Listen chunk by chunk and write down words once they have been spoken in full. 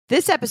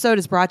This episode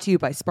is brought to you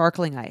by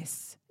Sparkling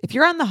Ice. If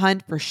you're on the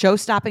hunt for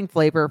show-stopping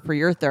flavor for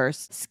your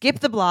thirst, skip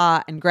the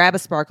blah and grab a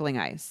Sparkling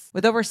Ice.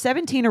 With over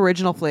 17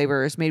 original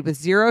flavors made with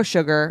zero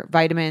sugar,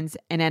 vitamins,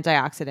 and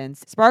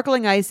antioxidants,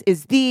 Sparkling Ice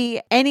is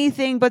the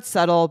anything but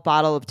subtle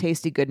bottle of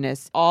tasty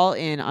goodness, all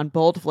in on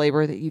bold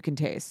flavor that you can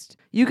taste.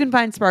 You can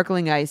find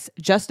Sparkling Ice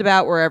just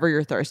about wherever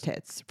your thirst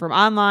hits, from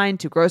online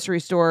to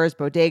grocery stores,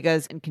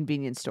 bodegas, and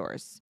convenience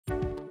stores.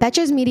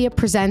 Betches Media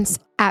presents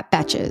At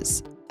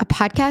Betches, a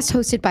podcast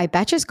hosted by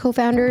Betches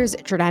co-founders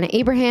Jordana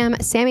Abraham,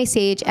 Sammy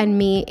Sage, and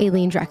me,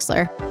 Aileen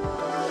Drexler.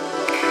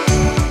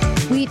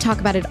 We talk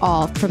about it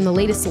all, from the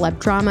latest celeb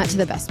drama to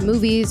the best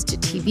movies to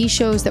TV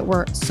shows that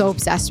we're so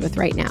obsessed with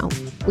right now.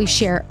 We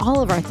share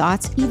all of our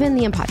thoughts, even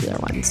the unpopular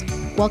ones.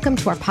 Welcome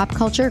to our pop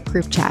culture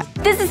group chat.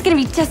 This is going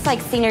to be just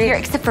like senior year,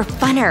 except for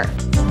funner.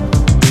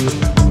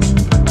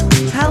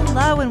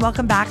 Hello and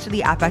welcome back to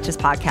the At Betches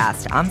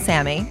podcast. I'm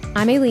Sammy.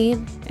 I'm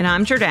Aileen. And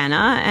I'm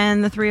Jordana,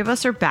 and the three of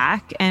us are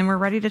back, and we're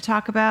ready to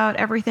talk about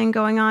everything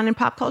going on in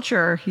pop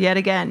culture yet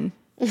again.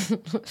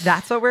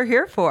 That's what we're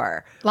here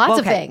for. Lots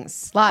of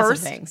things.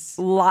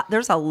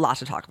 There's a lot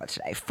to talk about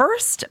today.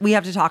 First, we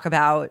have to talk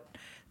about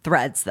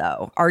Threads,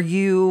 though. Are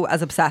you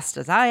as obsessed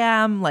as I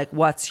am? Like,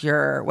 what's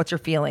your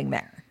feeling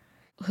there?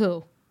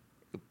 Who?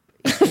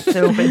 It's an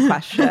open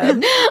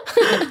question.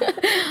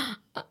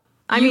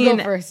 I mean,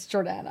 go first,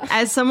 Jordana.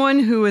 As someone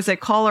who is a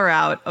caller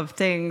out of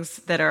things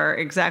that are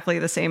exactly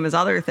the same as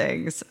other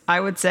things, I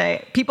would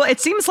say it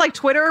seems like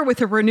Twitter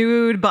with a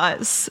renewed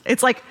buzz.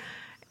 It's like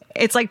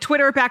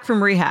Twitter back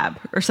from rehab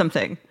or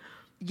something.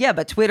 Yeah,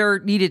 but Twitter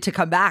needed to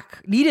come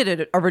back,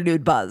 needed a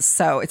renewed buzz.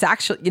 So it's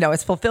actually,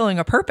 it's fulfilling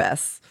a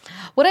purpose.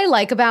 What I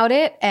like about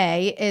it,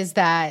 is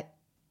that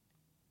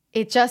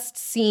it just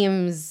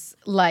seems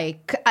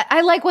like,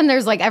 I like when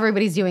there's like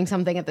everybody's doing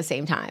something at the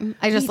same time.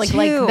 I just like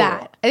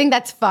that. I think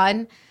that's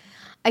fun.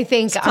 I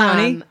think it's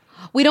clowny.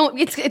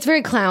 It's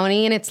very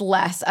clowny, and it's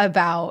less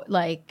about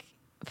like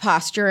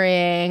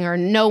posturing, or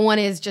no one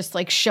is just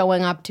like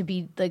showing up to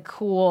be like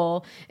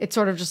cool. It's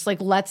sort of just like,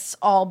 let's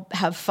all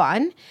have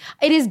fun.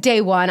 It is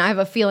day one. I have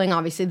a feeling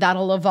obviously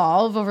that'll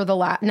evolve over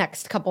the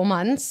next couple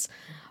months,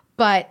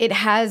 but it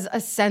has a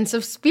sense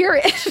of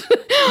spirit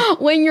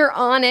when you're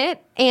on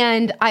it.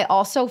 And I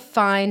also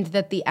find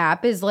that the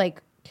app is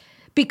like,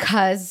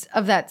 because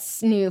of that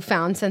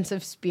newfound sense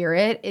of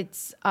spirit,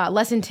 it's a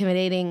less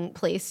intimidating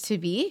place to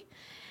be.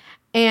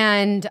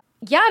 And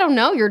yeah, I don't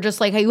know. You're just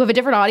like, you have a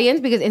different audience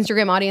because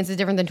Instagram audience is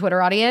different than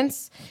Twitter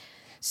audience.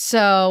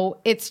 So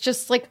it's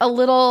just like a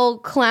little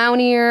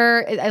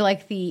clownier. I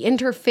like the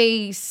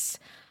interface.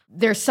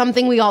 There's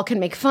something we all can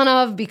make fun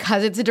of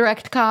because it's a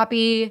direct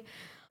copy.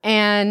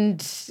 And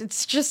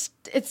it's just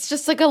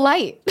like a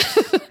light.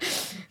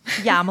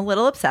 Yeah, I'm a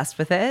little obsessed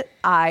with it.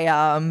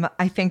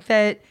 I think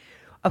that,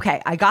 okay,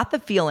 I got the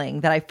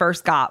feeling that I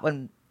first got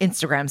when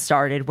Instagram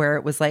started, where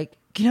it was like,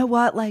 you know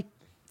what, like,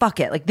 fuck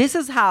it. Like, this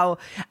is how,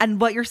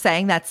 and what you're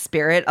saying, that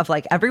spirit of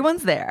like,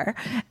 everyone's there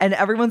and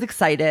everyone's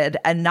excited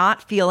and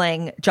not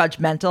feeling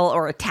judgmental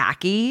or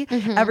attacky.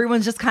 Mm-hmm.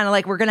 Everyone's just kind of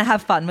like, we're going to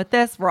have fun with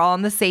this. We're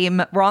on the same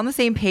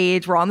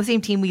page. We're on the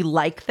same team. We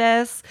like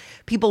this.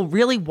 People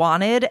really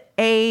wanted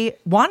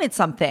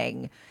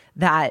something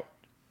that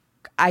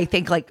I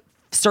think like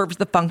serves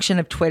the function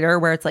of Twitter,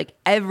 where it's like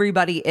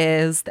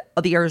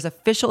there's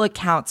official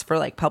accounts for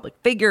like public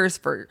figures,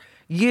 for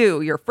you,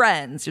 your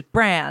friends, your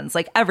brands,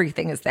 like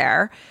everything is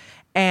there.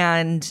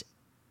 And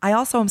I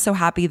also am so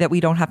happy that we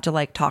don't have to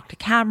like talk to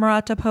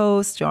camera to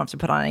post. You don't have to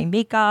put on any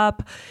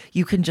makeup.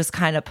 You can just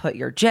kind of put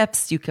your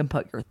GIFs, you can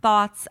put your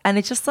thoughts. And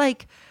it's just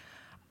like,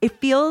 it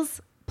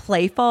feels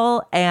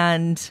playful,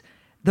 and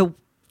the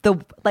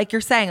like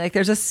you're saying, like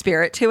there's a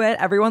spirit to it.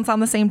 Everyone's on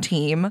the same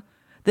team.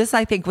 This,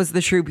 I think, was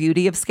the true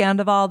beauty of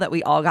Scandival, that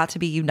we all got to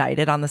be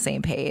united on the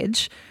same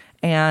page.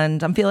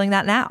 And I'm feeling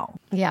that now.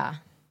 Yeah.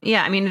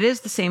 Yeah, I mean, it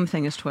is the same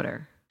thing as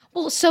Twitter.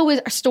 Well,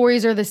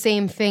 stories are the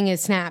same thing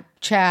as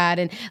Snapchat,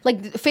 and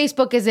like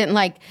Facebook isn't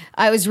like,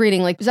 I was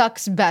reading like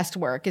Zuck's best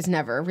work is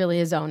never really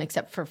his own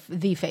except for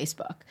the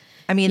Facebook.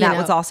 I mean, that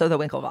was also the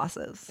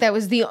Winklevosses. That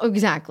was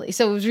exactly.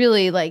 So it was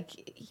really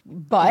like,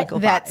 but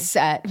that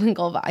said, it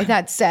works.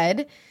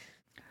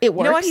 You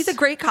know what? He's a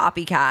great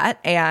copycat,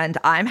 and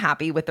I'm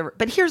happy with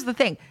but here's the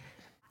thing.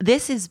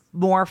 This is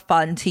more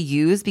fun to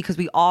use because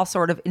we all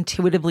sort of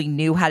intuitively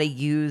knew how to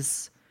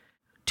use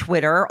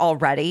Twitter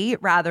already,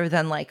 rather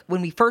than like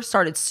when we first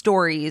started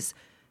stories,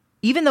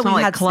 even though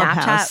we had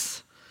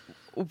Snapchat.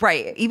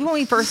 Right. Even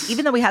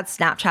though we had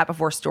Snapchat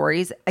before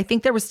stories, I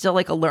think there was still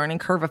like a learning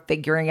curve of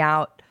figuring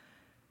out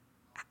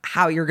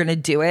how you're going to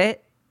do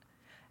it.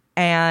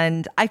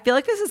 And I feel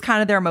like this is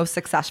kind of their most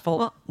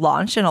successful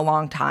launch in a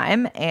long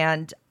time.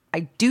 And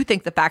I do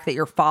think the fact that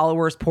your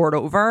followers poured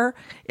over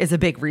is a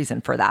big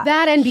reason for that.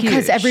 That, and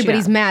because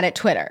everybody's mad at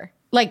Twitter.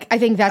 Like, I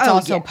think that's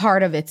also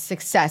part of its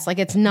success. Like,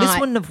 it's not... This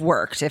wouldn't have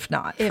worked if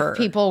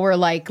people were,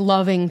 like,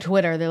 loving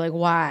Twitter. They're like,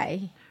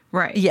 why?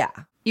 Right. Yeah.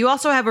 You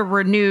also have a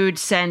renewed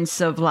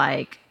sense of,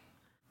 like,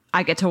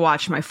 I get to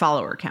watch my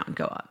follower count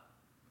go up.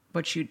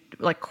 what you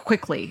like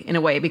quickly in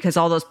a way, because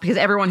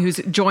everyone who's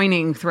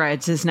joining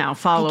Threads is now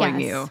following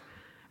you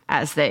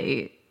as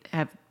they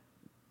have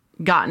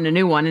gotten a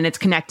new one, and it's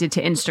connected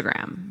to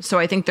Instagram. So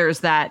I think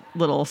there's that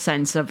little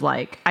sense of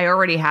like, I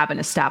already have an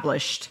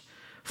established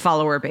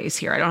follower base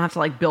here. I don't have to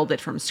like build it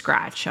from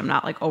scratch. I'm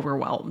not like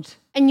overwhelmed.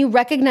 And you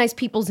recognize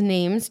people's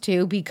names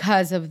too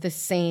because of the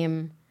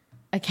same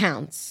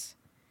accounts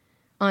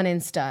on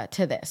Insta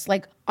to this.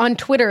 Like on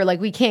Twitter,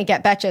 like we can't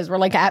get Betches. We're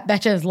like, at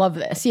Betches love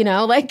this, you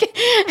know? Like,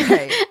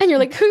 right. And you're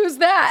like, who's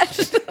that?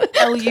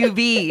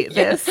 LUV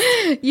this.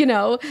 You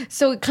know?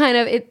 So it kind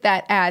of,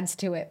 that adds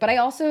to it. But I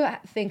also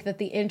think that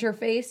the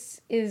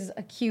interface is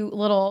a cute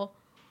little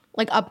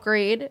like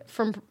upgrade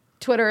from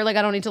Twitter. Like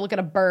I don't need to look at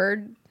a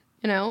bird,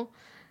 you know?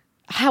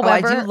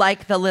 However, I do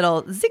like the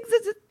little zig,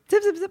 zig, zig,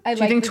 zip, zip, zip. Do you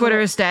think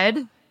Twitter is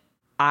dead?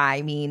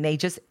 I mean, they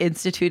just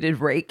instituted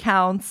rate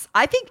counts.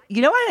 I think,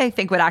 you know what I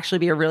think would actually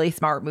be a really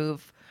smart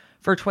move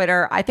for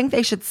Twitter? I think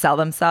they should sell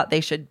themselves.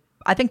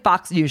 I think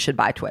Fox News should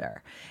buy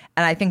Twitter.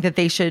 And I think that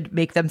they should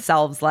make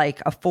themselves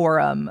like a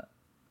forum.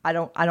 I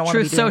don't want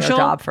to be doing their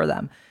job for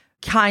them.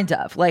 Kind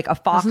of like a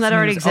Fox Doesn't that News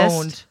already exist?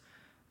 Owned.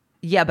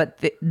 Yeah, but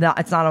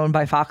it's not owned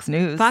by Fox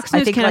News. Fox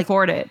News can't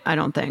afford it, I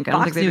don't think.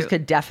 Fox News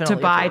could definitely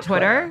to buy afford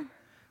Twitter.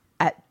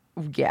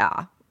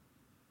 Yeah.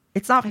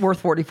 It's not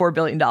worth $44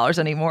 billion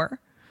anymore.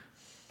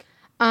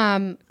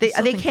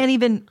 They can't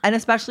even, and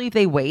especially if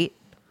they wait.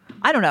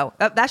 I don't know.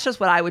 That's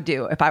just what I would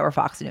do if I were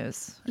Fox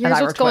News.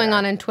 Here's what's going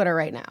on in Twitter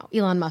right now.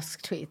 Elon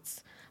Musk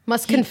tweets,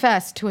 must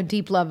confess to a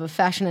deep love of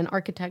fashion and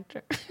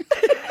architecture.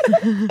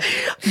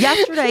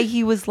 Yesterday,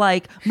 he was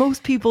like,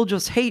 most people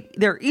just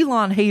they're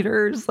Elon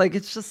haters. Like,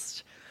 it's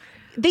just,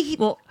 he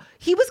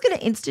was going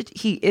to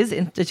he is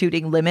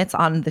instituting limits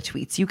on the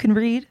tweets you can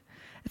read.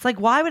 It's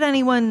like, why would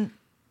anyone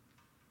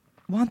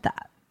want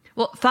that?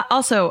 Well,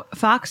 also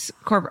Fox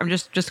Corp. I'm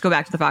just go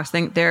back to the Fox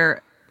thing.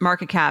 Their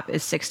market cap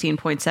is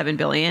 $16.7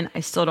 billion. I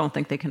still don't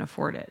think they can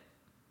afford it.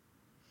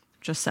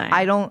 Just saying.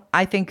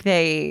 I think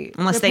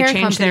unless they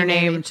change their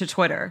name to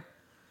Twitter,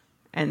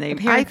 and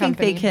I think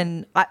they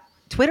can.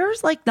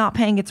 Twitter's like not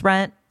paying its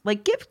rent.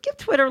 Like give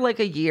Twitter like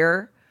a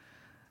year.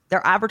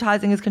 Their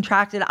advertising is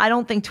contracted. I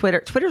don't think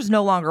Twitter's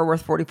no longer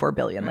worth $44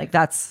 billion. Like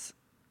that's,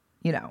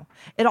 you know.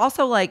 It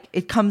also like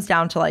it comes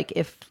down to like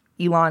if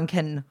Elon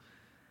can.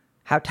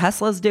 How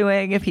Tesla's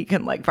doing, if he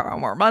can like borrow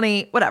more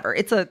money, whatever.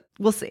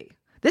 We'll see.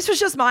 This was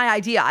just my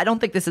idea. I don't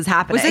think this is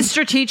happening. Was this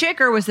strategic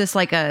or was this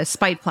like a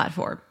spite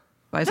platform?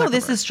 No,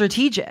 this is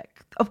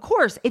strategic. Of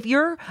course, if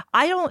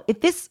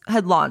this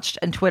had launched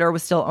and Twitter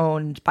was still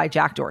owned by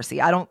Jack Dorsey,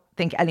 I don't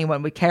think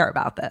anyone would care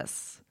about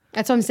this.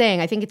 That's what I'm saying.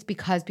 I think it's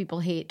because people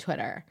hate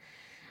Twitter.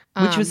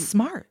 Which was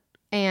smart.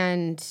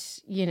 And,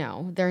 you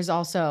know, there's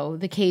also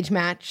the cage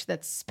match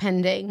that's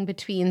pending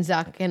between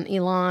Zuck and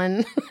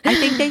Elon. I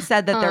think they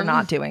said that they're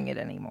not doing it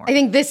ananymore. I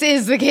think this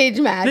is the cage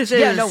match.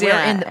 We are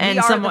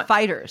the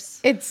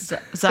fighters. It's a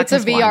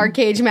VR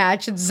cage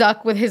match. It's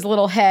Zuck with his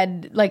little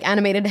head, like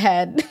animated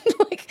head.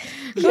 Like,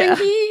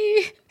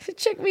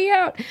 check me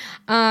out.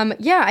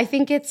 I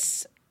think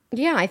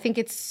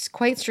it's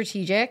quite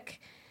strategic.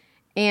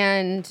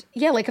 And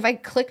yeah, like if I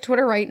click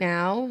Twitter right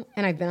now,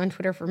 and I've been on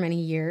Twitter for many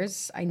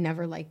years, I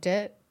never liked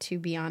it, to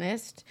be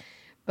honest,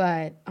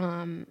 but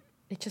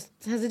it just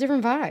has a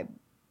different vibe.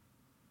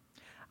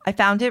 I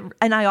found it,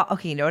 and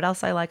you know what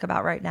else I like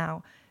about right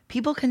now?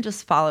 People can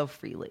just follow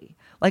freely.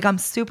 Like I'm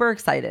super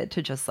excited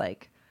to just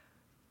like,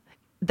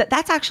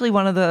 that's actually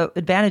one of the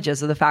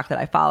advantages of the fact that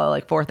I follow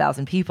like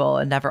 4,000 people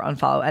and never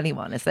unfollow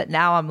anyone, is that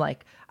now I'm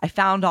like, I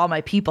found all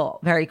my people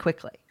very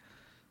quickly.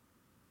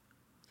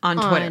 On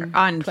Twitter.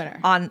 On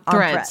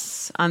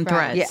Threads. On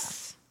Threads.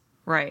 Yes.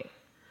 Right.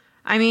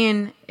 I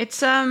mean,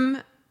 it's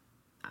I'm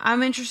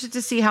interested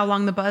to see how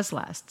long the buzz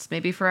lasts.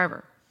 Maybe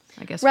forever.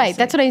 I guess. Right.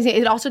 That's what I'm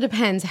saying. It also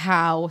depends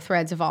how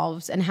Threads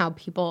evolves and how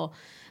people,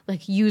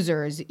 like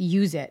users,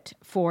 use it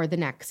for the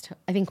next,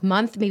 I think,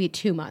 month, maybe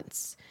 2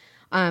 months.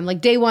 Like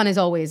day one is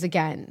always,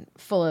 again,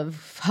 full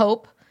of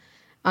hope.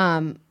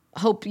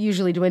 Hope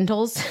usually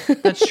dwindles.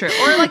 That's true.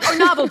 Or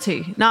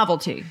novelty.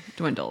 Novelty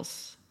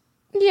dwindles.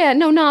 Yeah,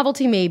 no,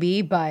 novelty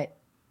maybe, but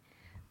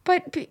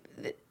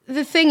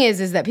the thing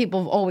is that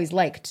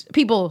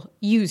people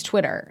use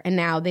Twitter, and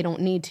now they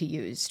don't need to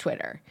use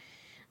Twitter.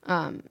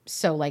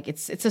 So like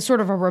it's a sort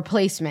of a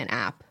replacement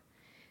app.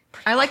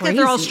 I like that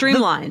they're all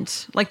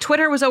streamlined. Like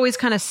Twitter was always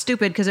kind of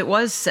stupid because it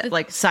was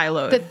like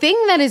siloed. The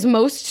thing that is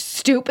most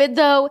stupid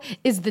though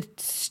is the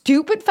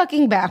stupid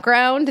fucking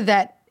background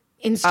that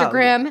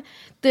Instagram,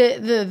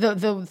 the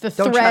don't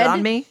thread. tread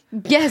on me.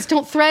 Yes,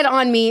 don't thread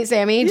on me,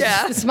 Sammy.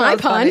 Yeah, it's my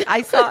pun. Funny.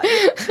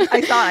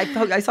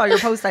 I saw your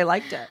post. I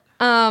liked it.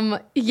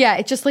 Yeah,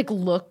 it just like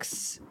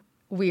looks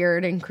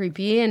weird and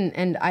creepy,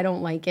 and I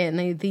don't like it, and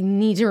they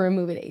need to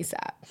remove it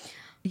ASAP.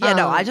 Yeah,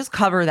 no, I just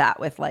cover that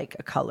with like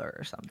a color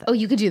or something. Oh,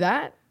 you could do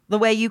that? The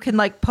way you can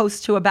like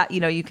post to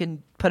you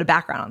can put a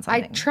background on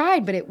something. I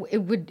tried, but it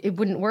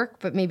wouldn't work.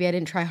 But maybe I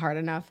didn't try hard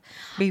enough.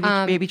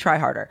 Maybe try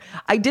harder.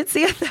 I did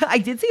see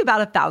about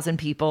 1,000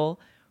 people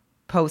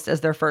post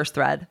as their first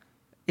thread,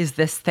 "Is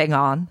this thing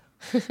on?"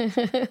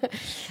 And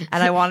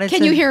I wanted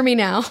Can you hear me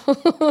now?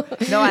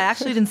 No, I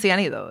actually didn't see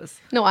any of those.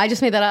 No, I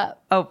just made that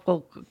up. Oh,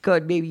 well,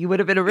 good. Maybe you would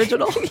have been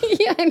original.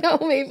 Yeah, I know,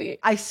 maybe.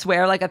 I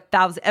swear, like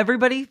 1,000,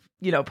 everybody,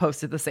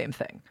 posted the same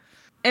thing.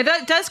 It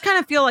does kind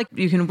of feel like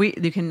you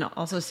can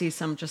also see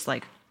some just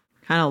like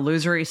kind of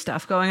losery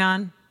stuff going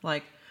on.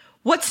 Like,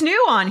 what's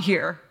new on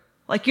here?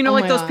 Like,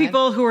 like those God.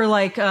 people who are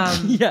like,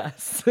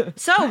 Yes.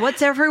 so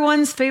what's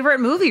everyone's favorite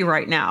movie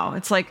right now?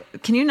 It's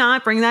like, can you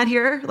not bring that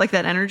here? Like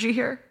that energy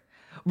here?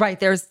 Right.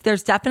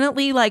 There's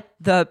definitely like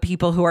the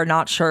people who are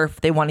not sure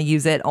if they want to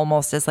use it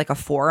almost as like a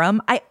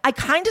forum. I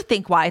kind of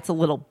think why it's a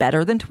little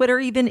better than Twitter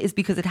even is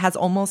because it has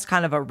almost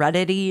kind of a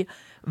Reddit-y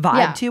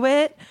vibe to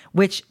it,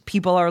 which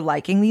people are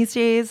liking these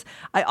days.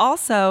 I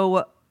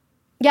also...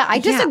 Yeah, I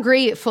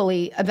disagree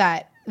fully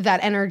that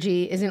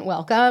energy isn't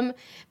welcome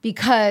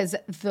because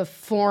the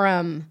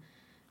forum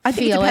I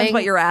think it depends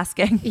what you're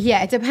asking.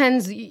 Yeah, it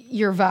depends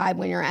your vibe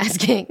when you're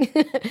asking.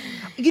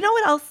 You know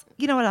what else?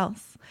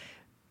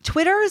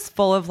 Twitter is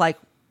full of like,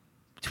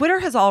 Twitter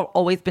has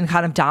always been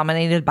kind of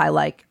dominated by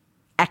like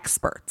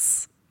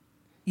experts.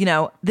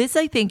 This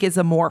I think is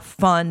a more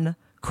fun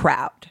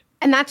crowd.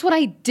 And that's what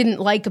I didn't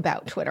like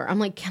about Twitter. I'm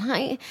like, can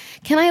we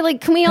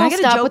all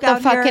stop with the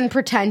fucking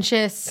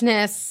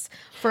pretentiousness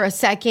for a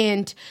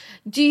second?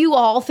 Do you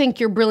all think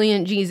you're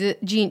brilliant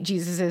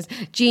geniuses?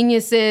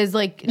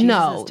 Like,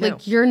 no, too.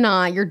 like you're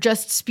not. You're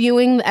just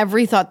spewing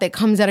every thought that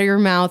comes out of your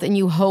mouth and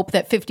you hope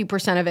that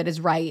 50% of it is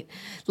right.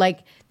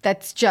 Like,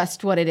 that's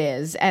just what it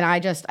is. And I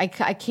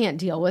can't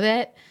deal with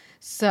it.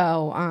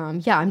 So, I'm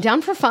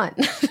down for fun.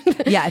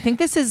 Yeah, I think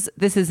this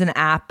is an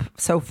app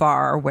so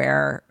far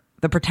where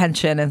the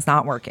pretension is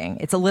not working.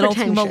 It's a little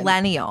too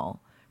millennial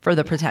for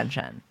the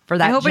pretension. For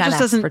that, I hope Gen it just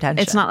X doesn't.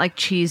 pretension. It's not like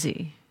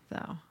cheesy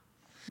though.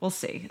 We'll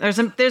see. There's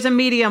a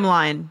medium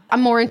line.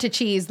 I'm more into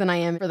cheese than I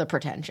am for the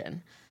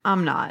pretension.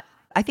 I'm not.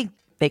 I think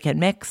they can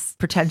mix.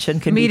 Pretension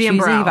can Medium be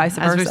cheesy, brow, vice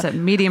versa. as we said,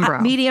 medium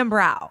brow. Medium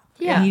brow.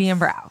 Yeah. Medium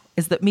brow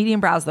is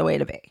the way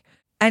to be.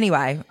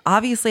 Anyway,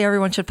 obviously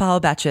everyone should follow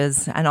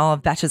Betches and all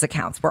of Betches'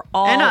 accounts. We're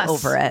all And us.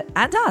 over it.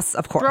 And us,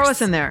 of course. Throw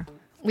us in there.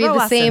 We have Throw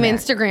the us in same there.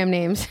 Instagram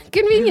names,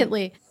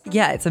 conveniently.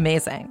 Yeah, it's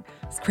amazing.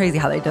 It's crazy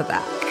how they did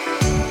that.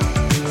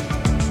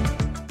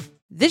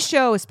 This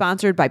show is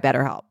sponsored by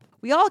BetterHelp.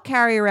 We all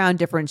carry around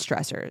different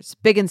stressors,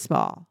 big and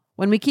small.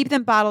 When we keep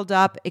them bottled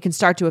up, it can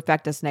start to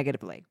affect us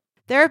negatively.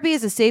 Therapy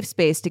is a safe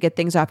space to get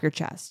things off your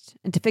chest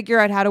and to figure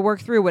out how to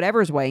work through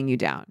whatever's weighing you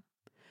down.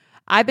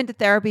 I've been to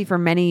therapy for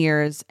many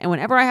years, and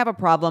whenever I have a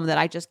problem that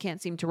I just can't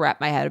seem to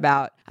wrap my head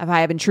about, if I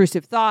have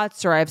intrusive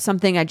thoughts or I have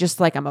something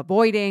I'm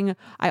avoiding,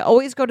 I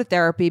always go to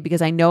therapy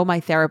because I know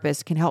my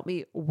therapist can help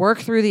me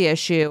work through the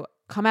issue,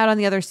 come out on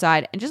the other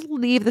side, and just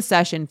leave the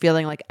session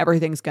feeling like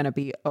everything's going to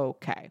be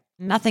okay.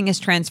 Nothing has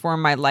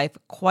transformed my life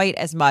quite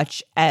as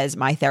much as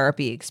my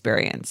therapy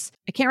experience.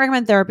 I can't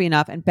recommend therapy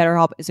enough, and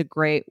BetterHelp is a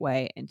great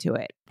way into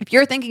it. If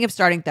you're thinking of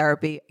starting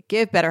therapy,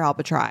 give BetterHelp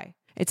a try.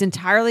 It's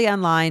entirely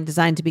online,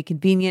 designed to be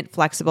convenient,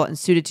 flexible, and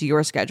suited to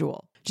your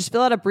schedule. Just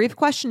fill out a brief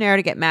questionnaire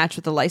to get matched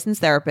with a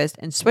licensed therapist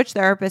and switch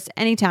therapists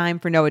anytime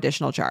for no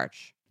additional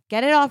charge.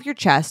 Get it off your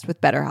chest with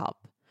BetterHelp.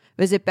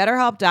 Visit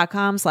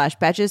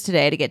betterhelp.com/betches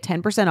today to get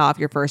 10% off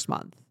your first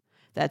month.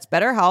 That's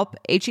BetterHelp,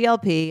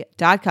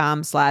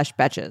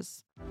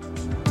 HELP.com/betches.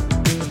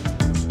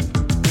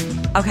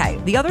 Okay,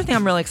 the other thing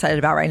I'm really excited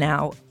about right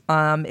now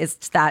is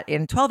that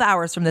in 12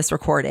 hours from this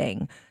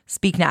recording,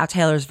 Speak Now,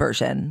 Taylor's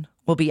version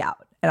will be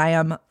out. And I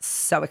am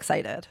so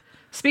excited.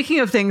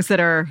 Speaking of things that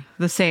are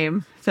the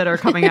same, that are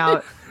coming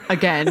out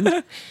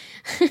again,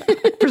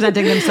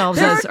 presenting themselves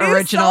as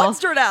original.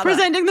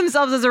 Presenting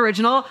themselves as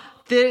original.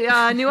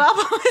 The new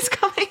album is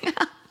coming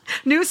out.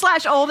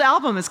 New/old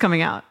album is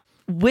coming out.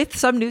 With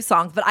some new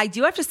songs. But I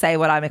do have to say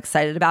what I'm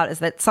excited about is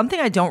that something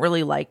I don't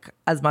really like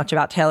as much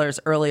about Taylor's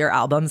earlier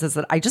albums is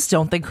that I just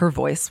don't think her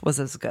voice was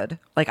as good.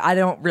 Like, I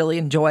don't really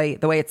enjoy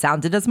the way it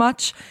sounded as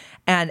much.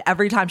 And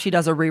every time she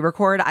does a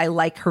re-record, I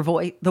like her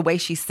voice, the way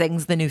she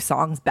sings the new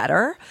songs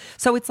better.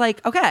 So it's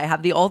like, okay, I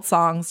have the old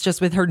songs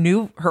just with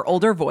her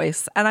older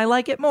voice, and I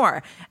like it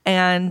more.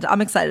 And I'm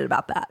excited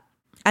about that.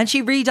 And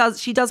she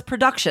does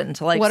production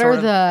to like. What are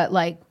the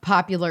like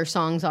popular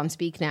songs on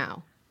Speak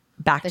Now?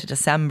 Back to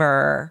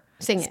December.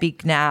 Sing it.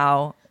 Speak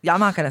Now. Yeah, I'm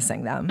not gonna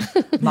sing them.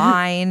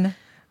 Mine.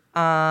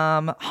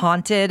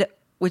 Haunted,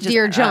 which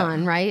Dear is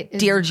John, right?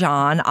 Dear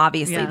John,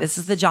 obviously. Yes. This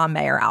is the John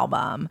Mayer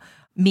album.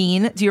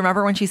 Mean. Do you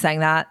remember when she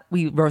sang that?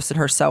 We roasted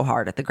her so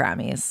hard at the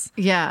Grammys.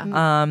 Yeah.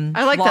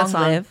 I like that Long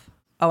song. Live.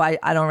 Oh, I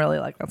don't really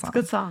like that song.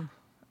 Good song.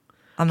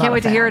 I'm not Can't a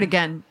wait to hear fan. it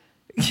again.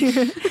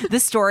 The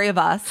Story of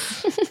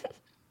Us.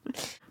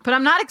 But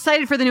I'm not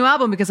excited for the new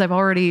album because I've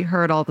already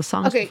heard all the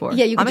songs Okay, before.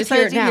 yeah, you can I'm just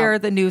hear excited it to now. hear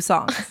the new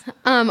songs.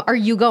 Are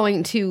you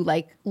going to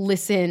like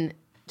listen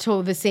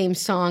to the same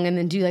song and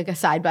then do like a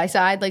side by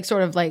side, like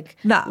sort of like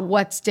No.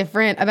 what's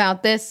different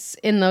about this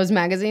in those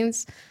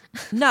magazines?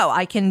 No,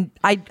 I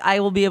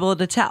will be able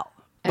to tell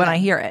when I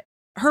hear it.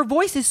 Her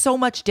voice is so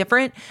much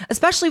different,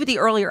 especially with the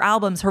earlier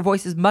albums. Her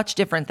voice is much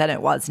different than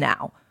it was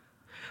now.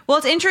 Well,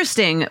 it's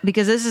interesting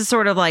because this is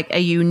sort of like a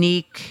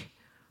unique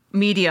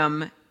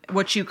medium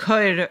which you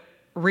could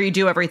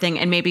redo everything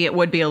and maybe it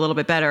would be a little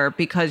bit better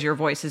because your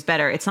voice is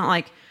better. It's not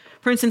like,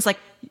 for instance, like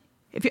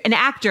if an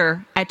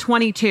actor at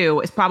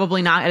 22 is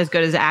probably not as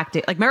good as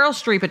acting. Like Meryl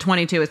Streep at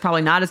 22 is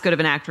probably not as good of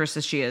an actress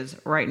as she is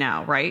right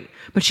now, right?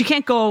 But she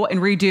can't go and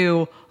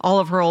redo all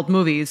of her old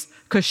movies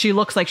because she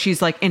looks like she's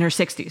like in her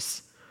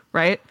 60s,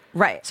 right?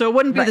 Right. So it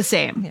wouldn't be the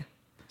same. Yeah.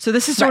 So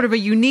this is sort of a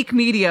unique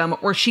medium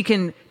where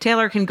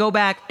Taylor can go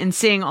back and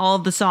sing all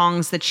of the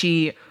songs that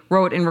she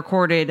wrote and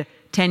recorded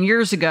 10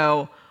 years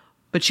ago,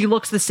 but she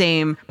looks the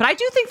same. But I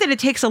do think that it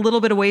takes a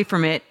little bit away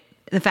from it,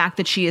 the fact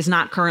that she is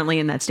not currently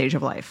in that stage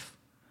of life.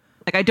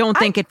 Like, I don't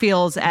think it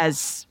feels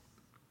as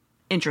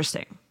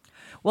interesting.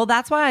 Well,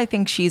 that's why I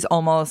think she's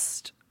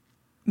almost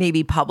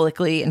maybe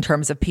publicly in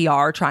terms of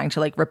PR trying to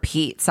like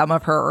repeat some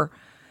of her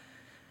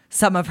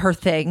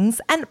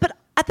things. But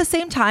at the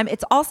same time,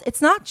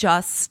 it's not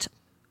just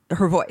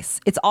her voice.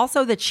 It's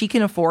also that she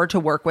can afford to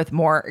work with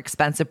more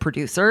expensive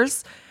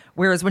producers.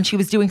 Whereas when she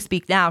was doing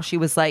Speak Now, this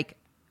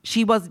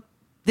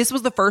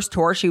was the first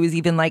tour she was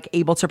even like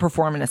able to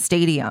perform in a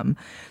stadium.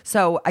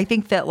 So I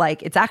think that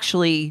like it's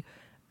actually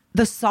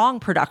the song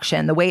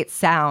production, the way it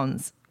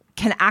sounds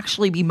can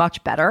actually be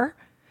much better.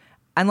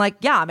 And like,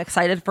 yeah, I'm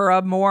excited for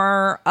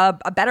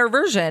a better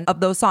version of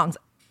those songs,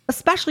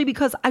 especially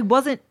because I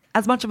wasn't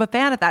as much of a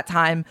fan at that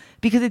time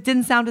because it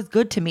didn't sound as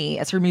good to me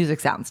as her music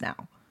sounds now.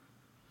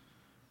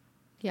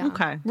 Yeah.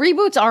 Okay.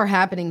 Reboots are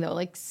happening though,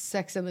 like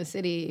Sex and the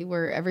City,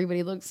 where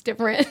everybody looks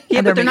different.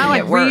 Yeah, but they're not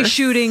like making it worse.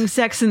 reshooting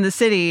Sex in the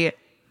City,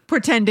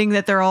 pretending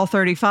that they're all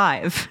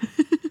 35.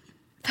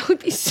 That would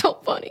be so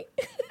funny.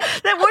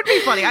 That would be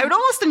funny. I would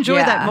almost enjoy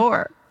that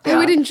more. I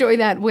would enjoy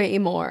that way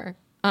more.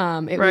 It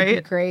would be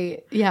Right?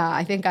 great. Yeah,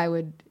 I think I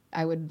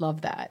would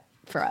love that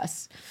for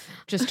us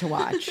just to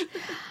watch.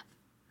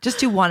 Just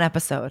do one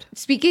episode.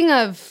 Speaking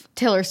of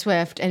Taylor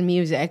Swift and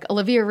music,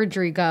 Olivia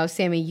Rodrigo,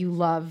 Sammy, you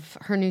love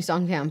her new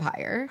song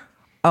Vampire.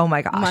 Oh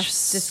my gosh.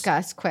 Must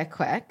discuss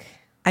quick.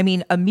 I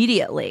mean,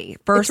 immediately,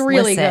 first It's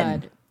really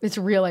listen. good. It's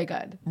really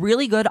good.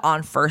 Really good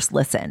on first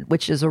listen,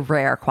 which is a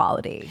rare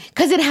quality.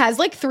 Because it has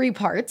like 3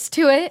 parts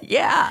to it.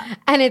 Yeah.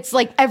 And it's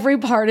like every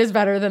part is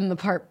better than the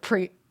part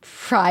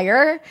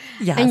prior.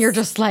 Yes. And you're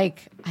just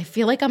like, I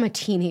feel like I'm a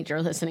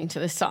teenager listening to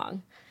this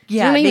song. Do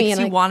Yeah, you know what it I makes mean?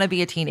 you Like, want to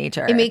be a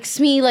teenager. it makes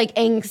me like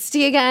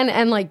angsty again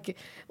and like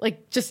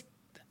just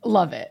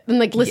love it and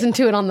like listen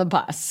to it on the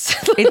bus.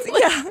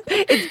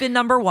 It's been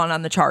number 1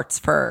 on the charts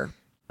for,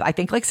 I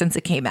think, like since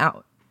it came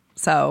out.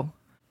 So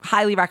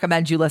highly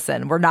recommend you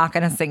listen. We're not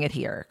going to sing it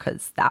here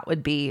because that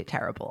would be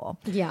terrible.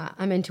 Yeah,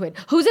 I'm into it.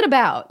 Who's it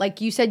about?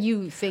 Like you said,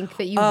 you think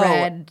that you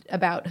read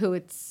about who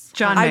it's.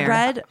 John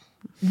Mayer.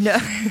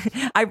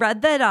 I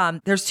read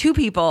that there's 2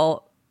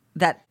 people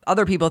that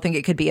other people think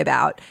it could be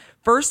about.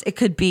 First, it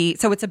could be,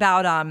 so it's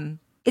about,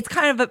 it's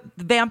kind of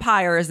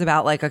Vampire is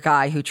about like a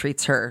guy who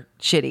treats her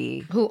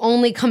shitty. Who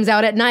only comes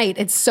out at night.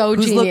 It's so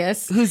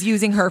genius. Who's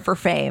using her for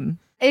fame.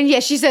 And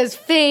yeah, she says,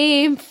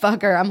 fame,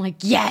 fucker. I'm like,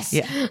 yes.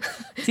 Yeah.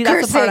 See,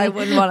 that's the part I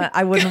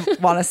Cursing.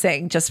 wouldn't want to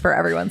sing just for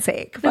everyone's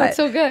sake. But That's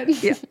so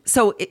good. yeah.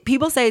 So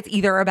people say it's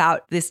either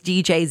about this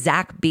DJ,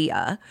 Zach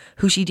Bia,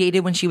 who she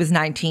dated when she was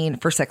 19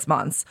 for 6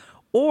 months,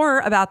 or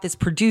about this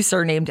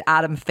producer named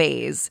Adam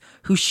Faze,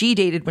 who she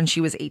dated when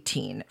she was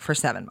 18 for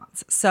 7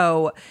 months.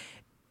 So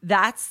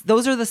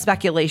those are the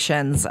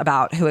speculations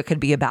about who it could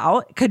be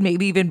about. It could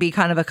maybe even be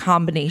kind of a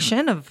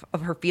combination of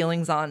her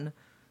feelings on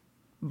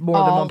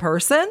more than one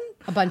person.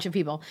 A bunch of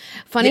people.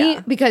 Funny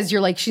Yeah. because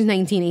you're like, she's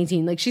 19,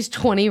 18. Like she's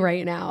 20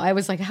 right now. I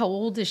was like, how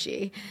old is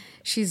she?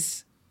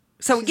 It's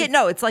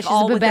like she's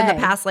all a within the bebe.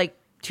 past like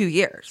 2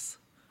 years.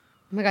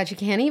 Oh my God, she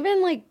can't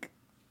even like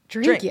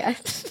drink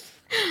yet.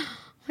 Oh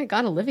my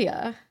God,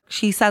 Olivia.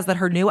 She says that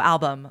her new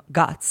album,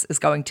 Guts, is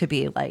going to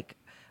be like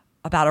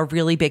about a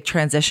really big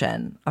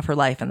transition of her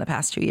life in the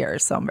past 2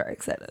 years. So I'm very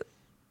excited.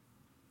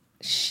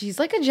 She's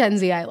like a Gen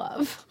Z I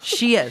love.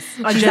 She is.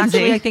 She's Gen Z.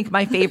 actually, I think,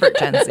 my favorite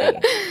Gen Z.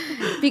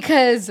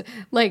 Because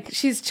like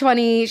she's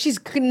 20, she's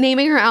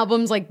naming her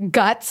albums like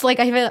Guts.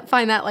 Like I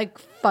find that like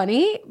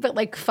funny, but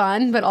like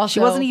fun, but also She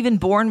wasn't even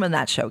born when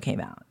that show came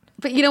out.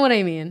 But you know what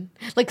I mean?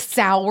 Like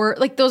sour,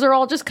 like those are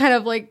all just kind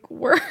of like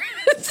words.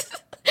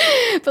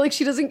 But like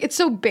she doesn't, it's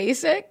so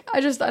basic.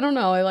 I don't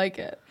know. I like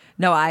it.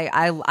 No,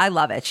 I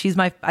love it. She's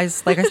like I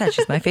said,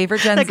 she's my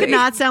favorite Gen That Z. could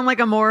not sound like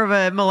a more of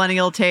a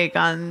millennial take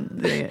on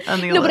the.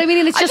 No, but I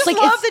mean, it's just like,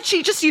 love it's- that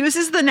she just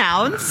uses the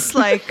nouns.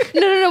 Like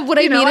No. What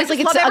I you know, mean I is like,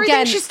 just it's love everything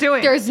again, she's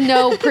doing. there's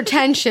no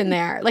pretension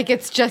there. Like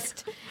it's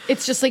just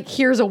like,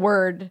 here's a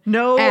word.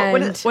 no.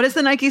 And What is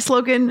the Nike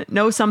slogan?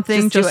 No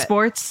something, Just do just it.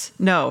 sports.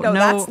 No.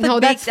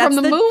 that's from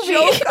the movie.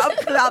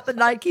 Joke about the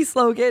Nike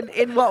slogan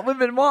in What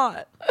Women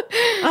Want.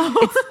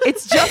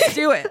 It's just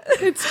do it.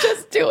 it's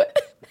just do it.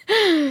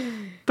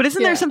 But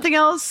isn't there something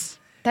else?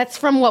 That's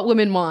from What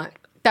Women Want.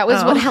 That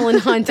was what Helen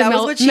Hunt That and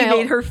was what she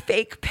made her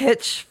fake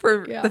pitch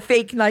for Yeah. the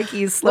fake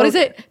Nike What slogan. is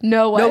it?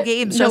 No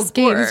games, no just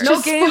games, sports. No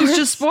just games, sports.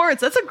 just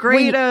sports. That's a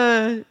great.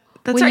 That's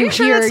when are you you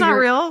sure hear that's not your-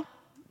 real?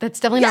 That's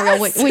definitely not real.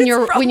 Yes, When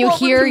it's from you What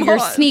hear Women your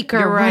Want. sneaker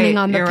You're right, running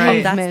on the you're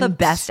right. pavement. That's the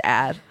best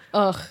ad.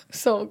 Ugh,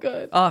 so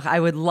good. Oh, I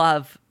would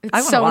love. I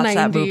want to so watch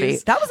that 90s. movie.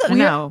 That was. I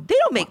know. They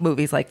don't make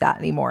movies like that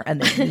anymore,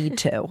 and they need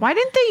to Why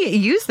didn't they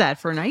use that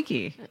for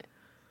Nike?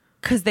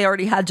 because they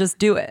already had Just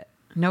Do It.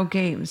 No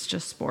games,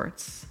 just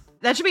sports.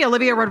 That should be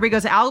Olivia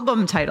Rodrigo's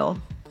album title.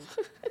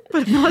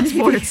 But not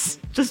sports,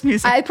 just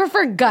music. I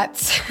prefer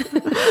guts.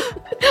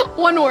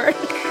 One word.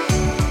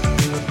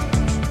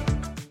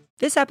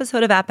 This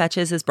episode of At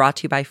Betches is brought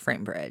to you by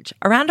FrameBridge.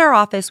 Around our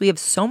office, we have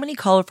so many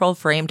colorful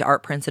framed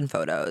art prints and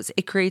photos.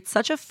 It creates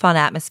such a fun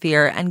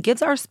atmosphere and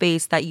gives our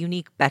space that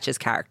unique Betches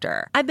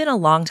character. I've been a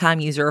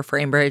longtime user of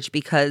FrameBridge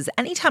because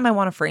anytime I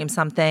want to frame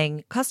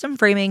something, custom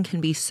framing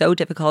can be so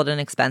difficult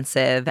and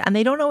expensive, and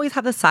they don't always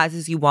have the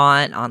sizes you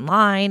want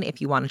online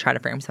if you want to try to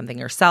frame something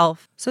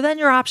yourself. So then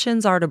your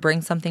options are to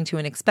bring something to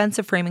an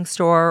expensive framing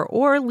store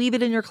or leave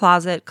it in your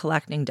closet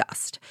collecting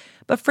dust.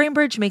 But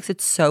FrameBridge makes it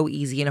so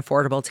easy and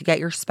affordable to get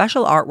your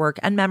special artwork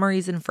and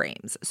memories in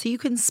frames, so you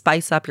can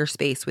spice up your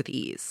space with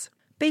ease.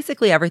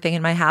 Basically, everything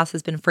in my house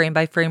has been framed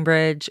by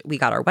FrameBridge. We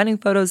got our wedding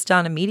photos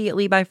done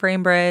immediately by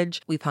FrameBridge.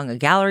 We've hung a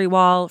gallery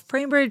wall.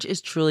 FrameBridge is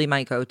truly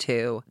my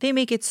go-to. They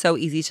make it so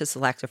easy to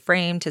select a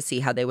frame to see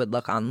how they would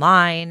look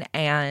online,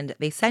 and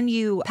they send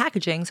you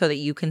packaging so that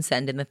you can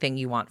send in the thing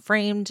you want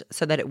framed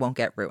so that it won't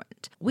get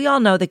ruined. We all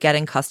know that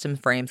getting custom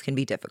frames can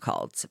be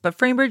difficult, but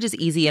FrameBridge is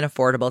easy and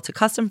affordable to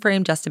custom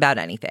frame just about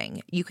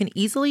anything. You can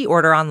easily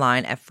order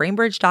online at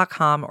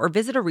framebridge.com or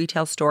visit a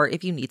retail store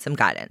if you need some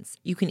guidance.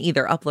 You can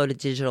either upload a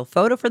digital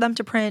photo for them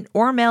to print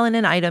or mail in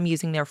an item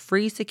using their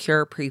free,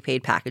 secure,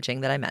 prepaid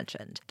packaging that I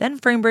mentioned. Then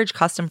FrameBridge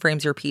custom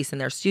frames your piece in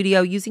their studio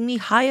using the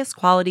highest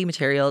quality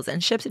materials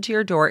and ships it to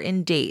your door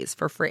in days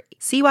for free.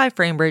 See why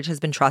FrameBridge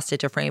has been trusted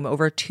to frame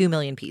over 2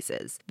 million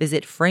pieces.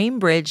 Visit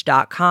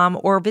framebridge.com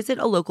or visit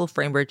a local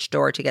FrameBridge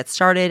store to get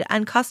started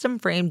and custom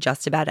frame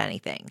just about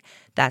anything.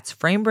 That's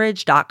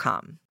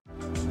framebridge.com.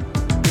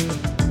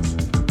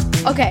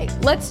 Okay,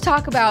 let's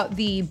talk about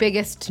the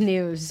biggest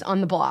news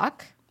on the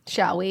block,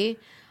 shall we?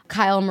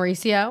 Kyle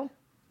Mauricio.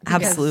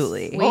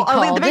 Absolutely. We Well,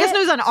 called the biggest it.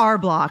 news on our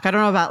block. I don't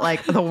know about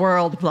like the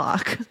world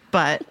block,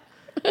 but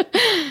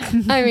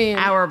I mean,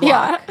 our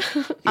block.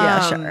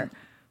 Yeah, sure.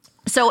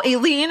 So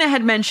Aileen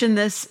had mentioned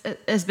this,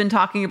 has been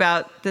talking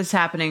about this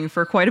happening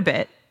for quite a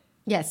bit.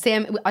 Yeah,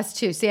 us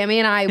too. Sammy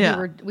and I,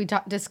 Yeah. we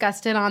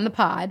discussed it on the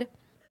pod.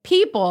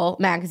 People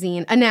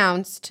magazine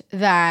announced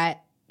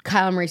that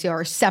Kyle and Mauricio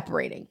are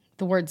separating.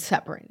 The word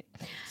separating.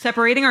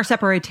 Separating or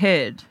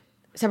separated?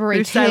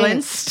 Separating.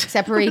 silenced?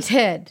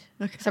 Separated.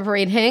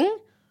 Separating.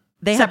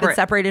 They have been Separate.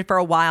 separated for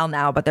a while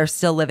now, but they're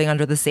still living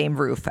under the same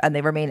roof, and they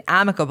remain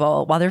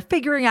amicable while they're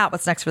figuring out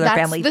what's next for their That's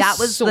family. the That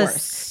was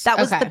source. that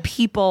was Okay. the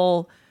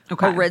People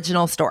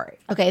original story.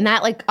 Okay, and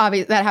that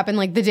that happened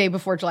like the day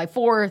before July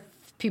 4th.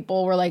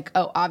 People were like,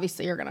 "Oh,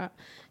 obviously you're gonna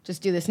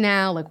just do this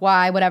now. Like,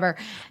 why? Whatever."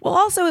 Well,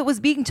 also it was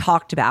being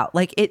talked about.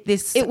 Like it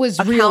was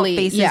account really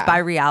Faces yeah. by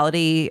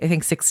Reality. I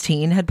think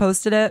 16 had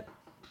posted it,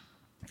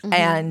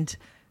 and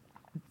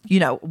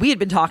we had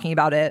been talking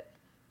about it.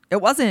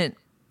 It wasn't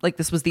like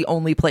this was the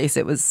only place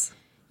it was.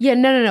 Yeah,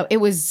 no. It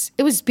was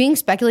being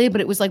speculated,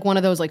 but it was like one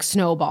of those like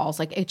snowballs.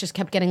 Like it just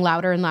kept getting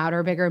louder and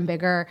louder, bigger and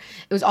bigger.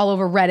 It was all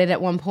over Reddit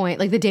at one point,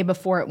 like the day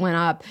before it went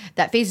up.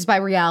 That Faces by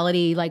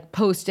Reality like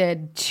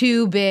posted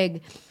 2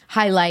 big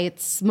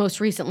highlights. Most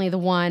recently, the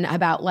one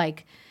about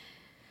like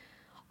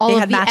all They of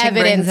had the matching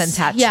evidence, rings and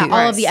tattoos. yeah,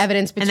 all of the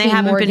evidence And between they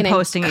haven't been Morgan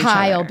posting and each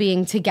Kyle other.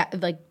 being together,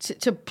 like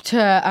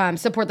to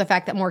support the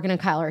fact that Morgan and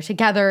Kyle are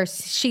together.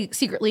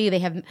 Secretly, they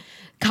have.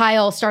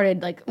 Kyle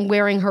started like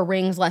wearing her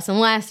rings less and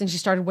less, and she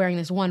started wearing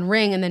this one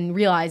ring, and then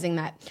realizing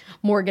that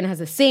Morgan has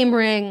the same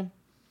ring.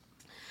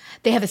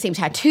 They have the same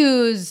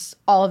tattoos,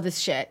 all of this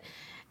shit.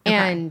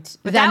 And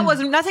But then that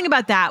wasn't, nothing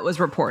about that was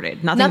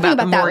reported. Nothing nothing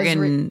about about that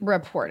Morgan. was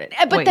reported.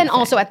 But Wait, then thing.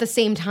 also at the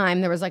same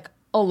time, there was like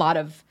a lot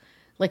of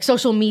like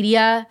social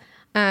media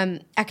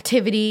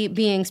activity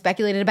being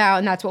speculated about,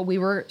 and that's what we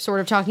were sort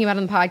of talking about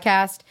on the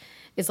podcast.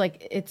 It's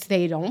like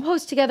they don't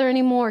post together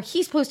anymore.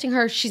 He's posting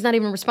her. She's not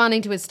even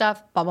responding to his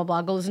stuff. Blah blah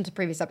blah. Go listen to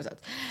previous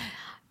episodes.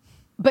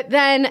 But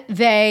then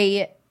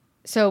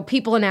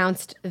people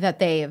announced that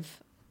they've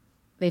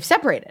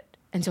separated.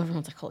 And so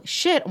everyone's like, holy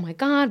shit, oh my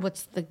God,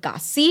 what's the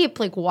gossip?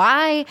 Like,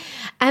 why?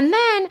 And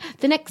then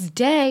the next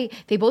day,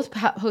 they both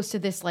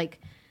posted this like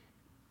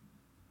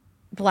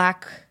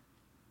Black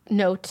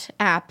Note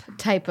app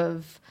type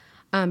of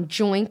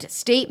joint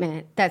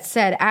statement that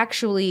said,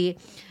 actually,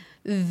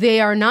 they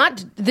are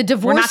not, the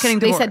divorce, not getting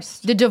they said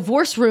divorced. the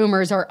divorce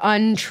rumors are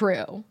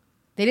untrue.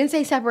 They didn't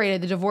say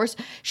separated, the divorce.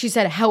 She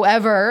said,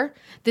 however,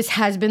 this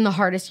has been the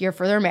hardest year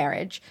for their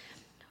marriage.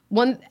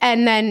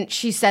 And then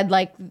she said,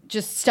 like,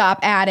 just stop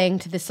adding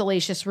to the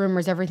salacious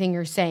rumors. Everything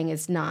you're saying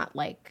is not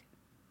like,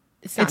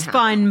 it's not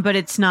fun, but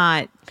it's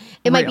not.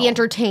 It might be real.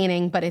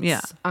 entertaining, but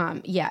it's,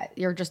 Yeah.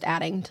 you're just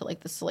adding to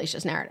like the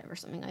salacious narrative or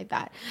something like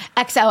that.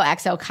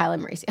 XOXO, Kyle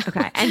and Mauricio.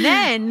 Okay. And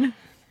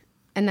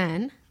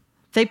then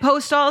they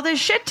post all this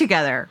shit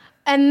together.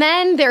 And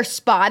then they're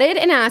spotted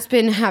in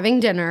Aspen having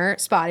dinner,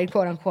 spotted,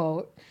 quote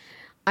unquote.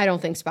 I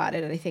don't think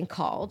spotted, I think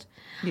called.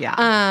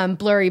 Yeah.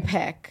 Blurry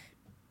pic.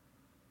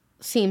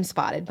 seem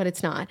spotted, but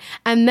it's not.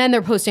 And then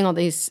they're posting all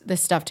this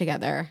stuff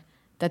together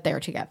that they're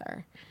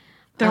together.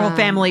 Their whole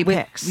family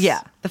pics.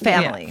 Yeah, the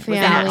family. Yeah. Was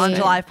Family. on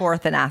July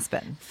 4th in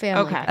Aspen.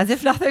 Family. Okay. As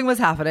if nothing was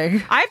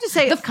happening. I have to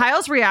say,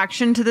 Kyle's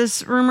reaction to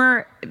this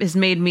rumor has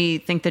made me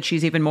think that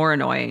she's even more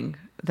annoying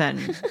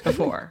than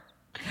before.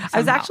 I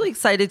was actually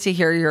excited to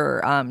hear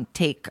your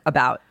take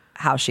about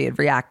how she had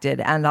reacted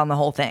and on the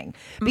whole thing.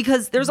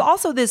 Because there's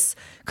also this,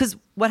 because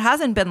what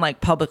hasn't been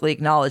like publicly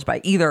acknowledged by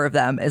either of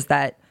them is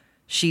that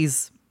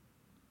she's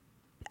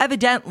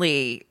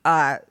evidently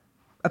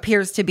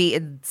appears to be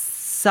in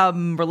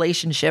some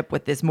relationship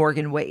with this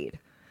Morgan Wade.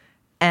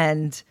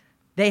 And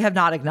they have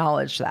not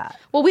acknowledged that.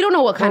 Well, we don't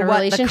know what kind Or of what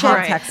the relationship.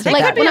 context of They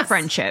that could be is. a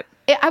friendship.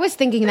 I was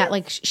thinking that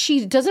like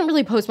she doesn't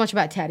really post much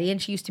about Teddy,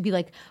 and she used to be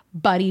like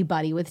buddy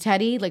with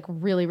Teddy, like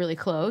really, really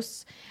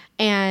close.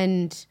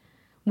 And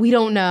we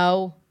don't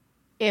know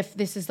if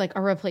this is like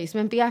a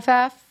replacement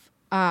BFF.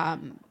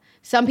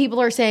 Some people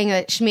are saying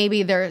that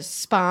maybe they're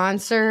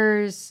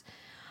sponsors.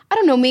 I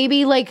don't know.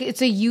 Maybe like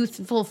it's a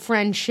youthful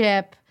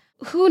friendship.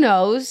 Who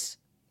knows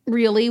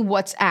really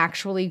what's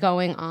actually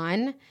going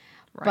on?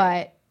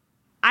 But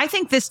I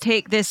think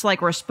this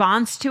like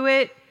response to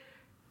it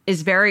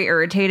is very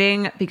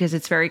irritating because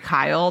it's very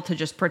Kyle to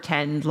just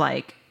pretend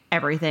like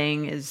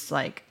everything is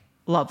like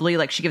lovely.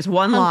 Like she gives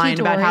one line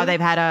about how they've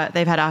had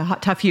a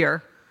tough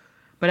year,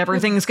 but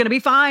everything's going to be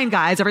fine,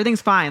 guys.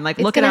 Everything's fine. Like,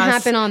 It's look at gonna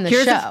us. happen on the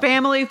Here's show. a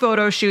family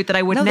photo shoot that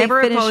I would No, they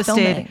never have finished posted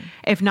filming.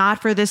 if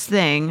not for this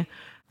thing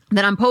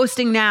that I'm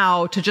posting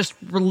now to just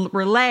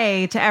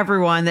relay to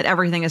everyone that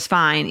everything is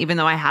fine, even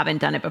though I haven't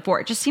done it before.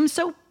 It just seems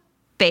so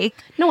fake.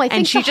 No, I think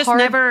and she the just hard-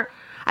 never.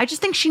 I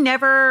just think she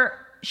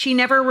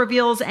never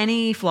reveals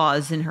any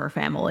flaws in her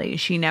family.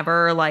 She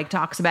never like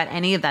talks about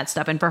any of that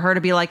stuff. And for her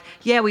to be like,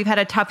 yeah, we've had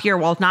a tough year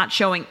while not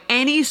showing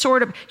any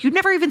sort of, you've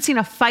never even seen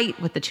a fight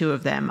with the two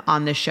of them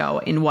on this show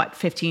in what,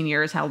 15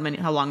 years? How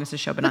long has the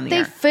show been on the they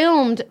air?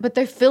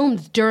 they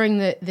filmed during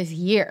this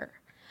year.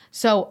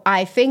 So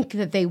I think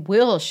that they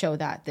will show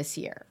that this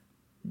year.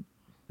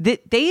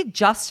 They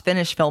just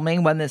finished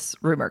filming when this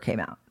rumor came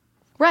out.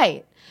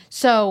 Right.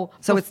 So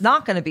it's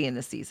not going to be in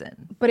the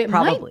season. but it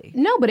probably.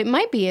 but it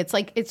might be. It's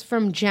like it's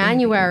from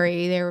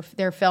January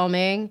they're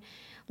filming.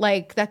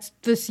 Like that's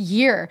this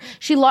year.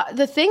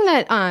 The thing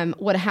that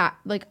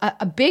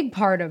a big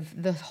part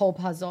of the whole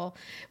puzzle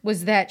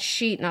was that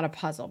not a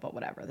puzzle, but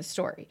whatever, the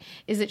story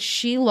is that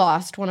she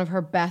lost one of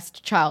her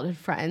best childhood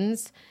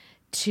friends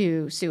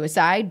to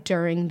suicide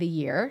during the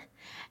year.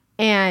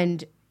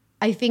 And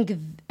I think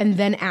and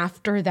then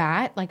after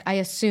that, like I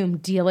assume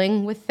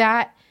dealing with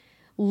that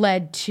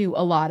led to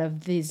a lot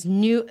of these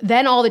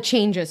then all the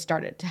changes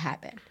started to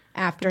happen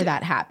after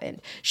that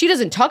happened. She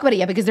doesn't talk about it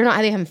yet because they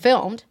haven't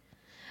filmed.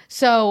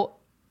 So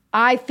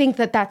I think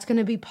that that's going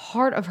to be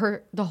part of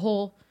the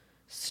whole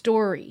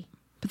story.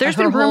 But there's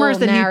her been rumors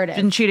whole that narrative.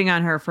 he's been cheating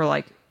on her for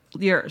like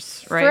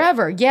years, right?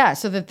 Forever, yeah.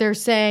 So that they're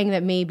saying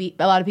that maybe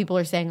a lot of people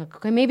are saying, like,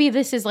 okay, maybe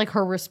this is like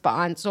her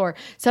response. Or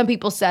some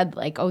people said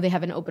like, oh, they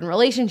have an open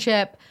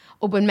relationship,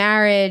 open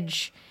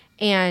marriage,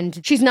 and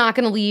she's not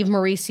going to leave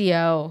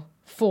Mauricio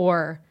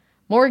for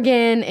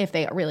Morgan if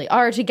they really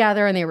are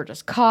together and they were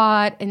just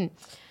caught. And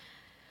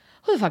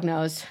who the fuck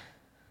knows?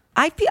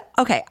 I feel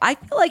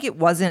like it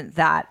wasn't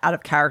that out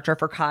of character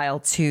for Kyle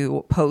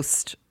to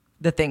post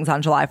the things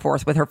on July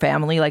 4th with her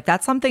family. Like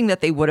that's something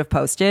that they would have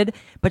posted,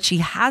 but she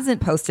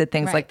hasn't posted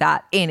things like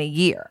that in a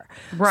year.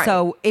 Right.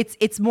 So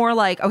it's more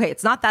like, okay,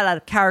 it's not that out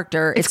of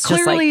character. It's just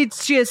like, clearly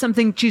she has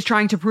something, she's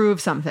trying to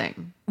prove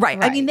something. right.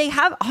 I mean, they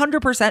have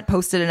 100%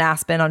 posted in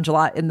Aspen on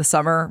July in the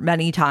summer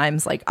many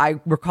times. Like I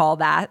recall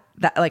that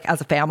like as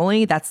a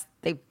family,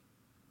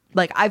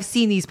 I've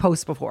seen these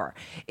posts before.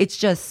 It's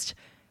just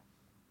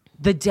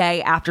the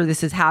day after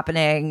this is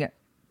happening,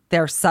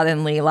 they're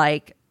suddenly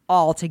like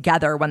all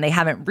together when they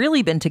haven't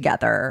really been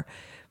together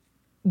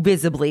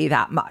visibly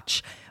that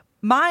much.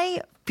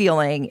 My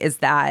feeling is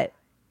that,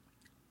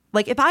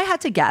 like, if I had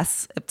to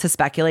guess, to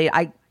speculate,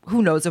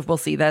 who knows if we'll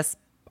see this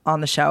on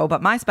the show,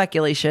 but my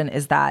speculation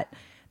is that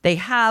they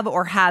have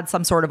or had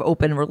some sort of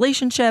open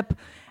relationship,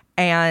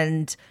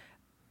 and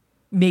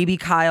maybe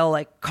Kyle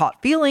like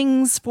caught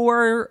feelings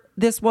for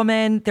this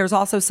woman. There's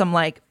also some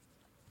like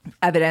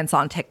evidence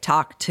on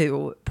TikTok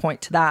to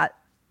point to that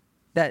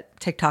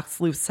TikTok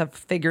sleuths have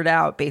figured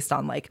out based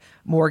on like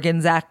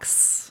Morgan's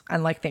ex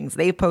and like things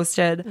they've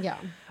posted. Yeah.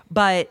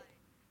 But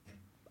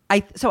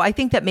I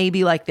think that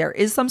maybe like there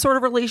is some sort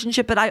of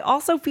relationship, but I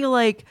also feel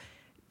like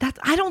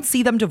I don't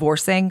see them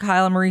divorcing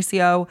Kyle and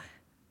Mauricio.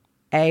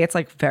 It's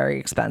like very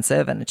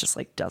expensive and it just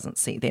like they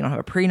don't have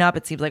a prenup.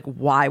 It seems like,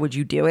 why would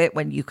you do it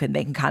when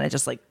they can kind of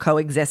just like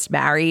coexist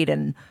married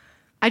and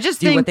I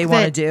just do think what they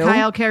want to that do.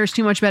 Kyle cares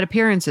too much about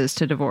appearances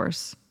to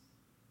divorce.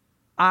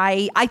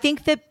 I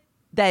think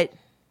that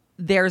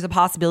there's a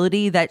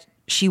possibility that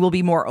she will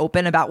be more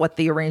open about what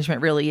the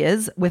arrangement really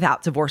is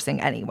without divorcing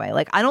anyway.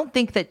 Like, I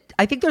think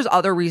there's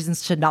other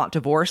reasons to not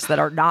divorce that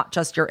are not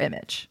just your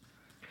image.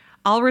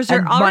 I'll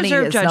reserve money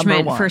is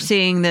judgment number for one.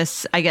 seeing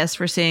this, I guess,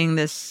 for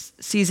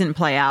season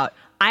play out.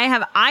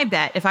 I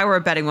bet if I were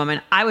a betting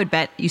woman, I would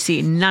bet you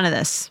see none of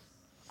this.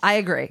 I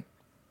agree.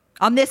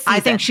 On this season. I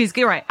think she's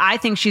right. I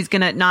think she's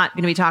not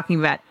gonna be talking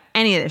about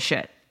any of this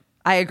shit.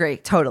 I agree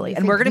totally,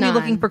 and we're going to be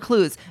looking for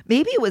clues.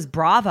 Maybe it was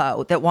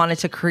Bravo that wanted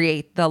to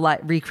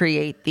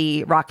recreate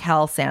the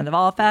Raquel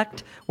Sandoval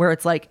effect, where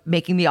it's like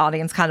making the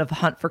audience kind of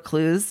hunt for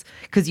clues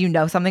because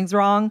something's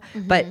wrong,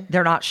 but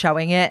they're not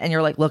showing it, and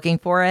you're like looking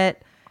for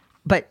it,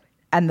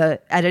 and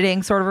the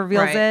editing sort of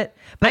reveals it.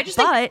 But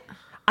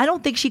I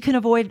don't think she can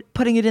avoid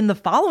putting it in the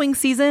following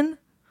season.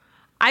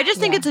 I just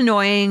think it's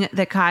annoying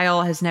that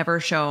Kyle has never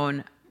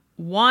shown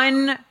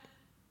one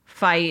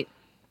fight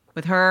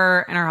with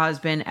her and her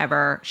husband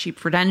ever. She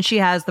pretends she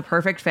has the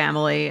perfect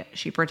family.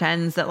 She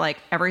pretends that like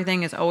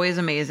everything is always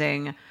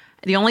amazing.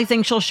 The only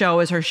thing she'll show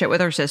is her shit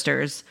with her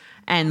sisters.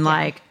 And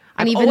like,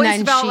 I've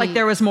always felt like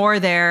there was more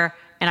there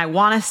and I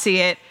want to see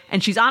it.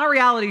 And she's on a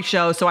reality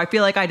show, so I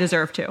feel like I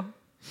deserve to.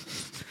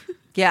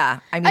 Yeah,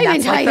 I mean, I'm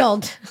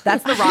entitled.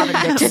 That's the Robin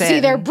Dixon. To see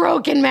their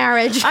broken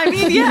marriage. I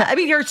mean, yeah. I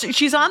mean,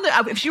 she's on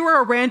if she were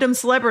a random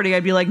celebrity,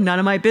 I'd be like, none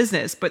of my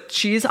business. But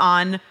she's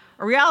on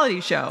a reality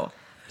show.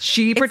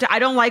 I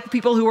don't like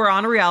people who are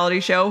on a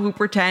reality show who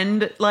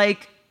pretend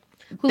like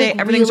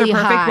everything's really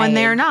perfect when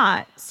they're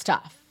not.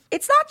 Stuff.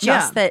 It's not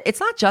just that. It's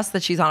not just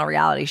that she's on a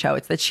reality show.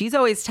 It's that she's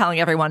always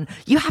telling everyone,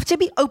 "You have to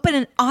be open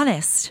and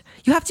honest.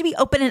 You have to be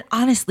open and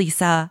honest,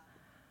 Lisa."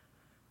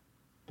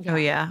 Oh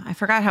yeah, I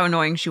forgot how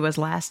annoying she was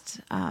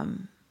last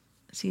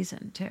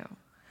season too.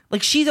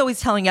 Like she's always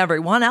telling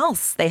everyone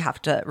else they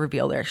have to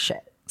reveal their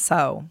shit.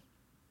 So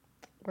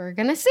we're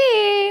gonna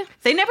see.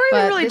 They never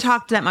even really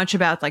talked that much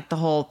about like the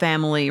whole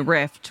family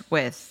rift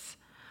with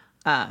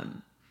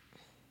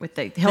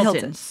the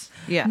Hiltons.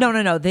 Yeah.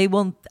 No. They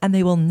will, and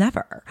they will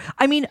never.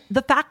 I mean,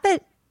 the fact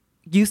that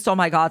 "You Stole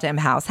My Goddamn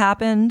House"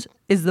 happened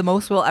is the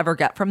most we'll ever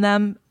get from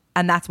them,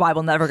 and that's why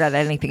we'll never get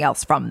anything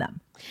else from them.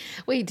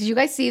 Wait, did you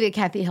guys see that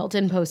Kathy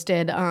Hilton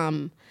posted,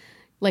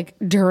 like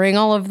during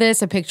all of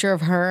this, a picture of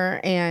her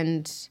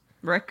and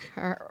Rick,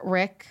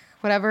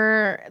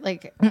 whatever,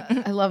 like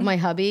I love my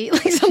hubby,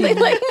 like something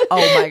like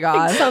oh my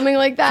god, like something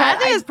like that.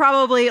 Kathy is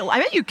probably. I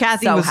bet you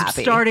Kathy was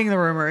happy. Starting the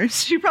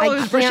rumors. She probably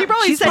was.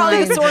 She's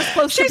probably the source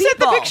close to people. She sent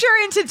the picture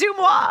into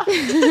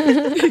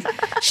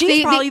Dumois.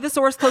 She's probably the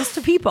source close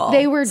to people.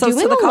 They were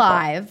doing a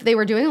live. They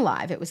were doing a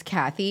live. It was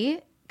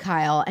Kathy,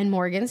 Kyle, and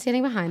Morgan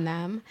standing behind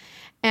them.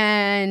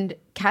 And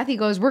Kathy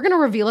goes, "We're going to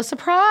reveal a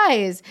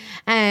surprise."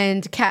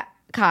 And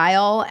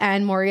Kyle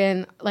and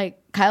Morgan,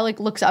 Kyle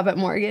looks up at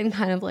Morgan,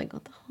 kind of like,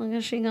 "What the fuck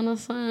is she going to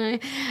say?"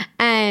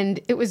 And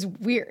it was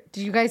weird.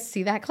 Did you guys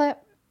see that clip?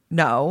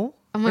 No.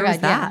 Oh my Where God, was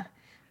that?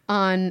 yeah.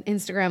 On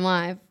Instagram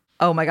Live.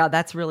 Oh my God,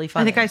 that's really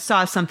funny. I think I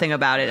saw something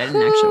about it. I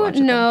didn't actually watch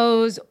it. Who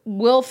knows?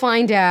 We'll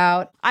find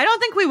out. I don't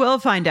think we will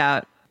find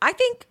out. I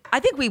think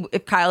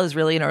if Kyle is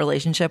really in a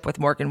relationship with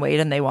Morgan Wade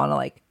and they want to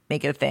like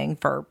make it a thing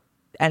for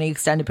any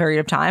extended period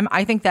of time,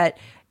 I think that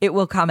it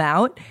will come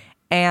out.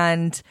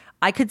 And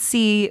I could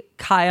see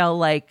Kyle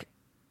like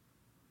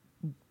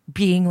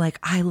being like,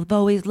 "I've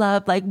always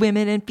loved like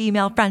women and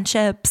female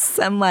friendships,"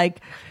 and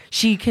like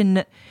she'll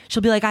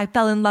be like, "I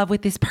fell in love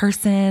with this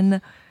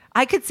person."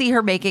 I could see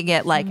her making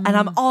it like, "And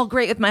I'm all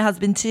great with my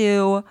husband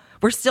too.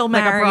 We're still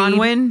married." Like a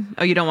Bronwyn?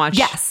 Oh, you don't watch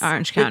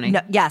Orange County?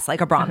 Yes,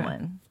 like a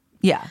Bronwyn.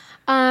 Yeah.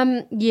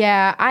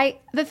 Yeah.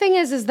 The thing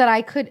is that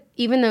I could,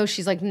 even though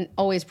she's like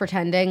always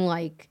pretending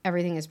like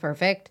everything is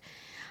perfect,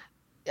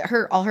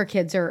 all her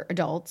kids are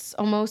adults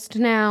almost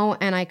now,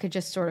 and I could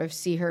just sort of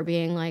see her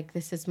being like,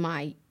 "This is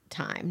my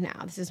time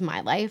now. This is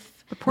my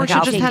life." But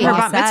Portia just had her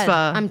bat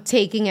mitzvah. I'm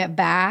taking it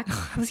back,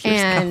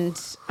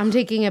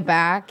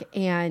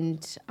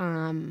 and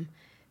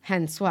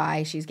hence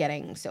why she's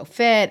getting so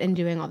fit and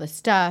doing all this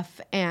stuff,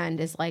 and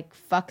is like,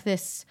 "Fuck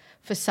this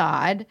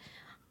facade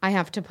I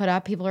have to put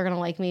up. People are gonna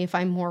like me if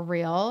I'm more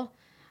real."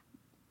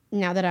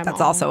 Now that that's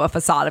also a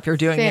facade if you're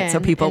doing it so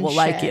people will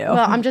like you.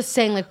 Well, I'm just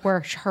saying like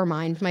where her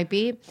mind might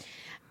be.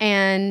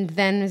 And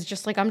then it's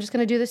just like, I'm just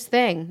going to do this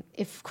thing.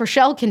 If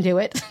Chriselle can do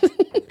it,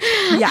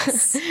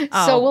 yes,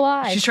 so will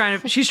I.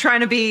 She's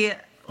trying to be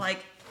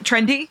like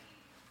trendy.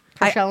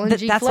 Chriselle and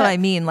G that's Flip. what I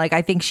mean. Like,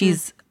 I think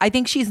I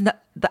think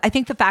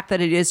the fact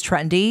that it is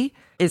trendy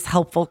is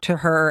helpful to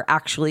her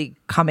actually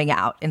coming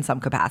out in some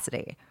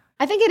capacity.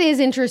 I think it is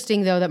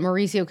interesting though that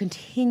Mauricio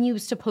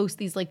continues to post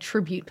these like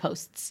tribute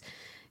posts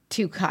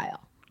to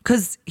Kyle.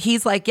 Because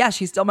he's like, "Yeah,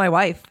 she's still my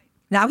wife."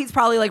 Now he's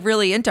probably like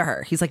really into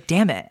her. He's like,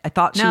 "Damn it. I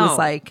thought she was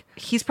like..."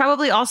 He's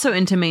probably also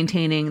into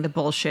maintaining the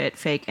bullshit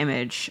fake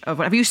image of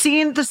what. Have you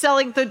seen the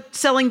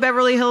Selling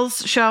Beverly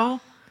Hills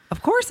show?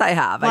 Of course I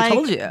have. I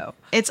told you.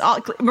 It's all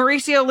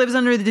Mauricio lives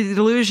under the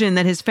delusion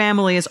that his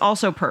family is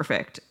also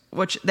perfect,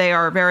 which they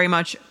are very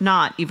much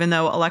not, even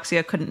though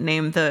Alexia couldn't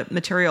name the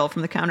material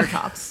from the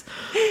countertops.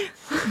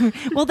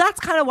 Well, that's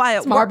kind of why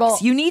it marble.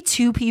 works. You need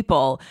two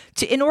people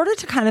in order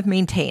to kind of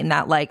maintain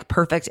that like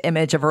perfect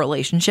image of a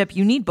relationship.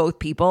 You need both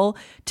people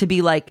to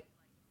be like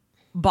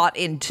bought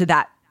into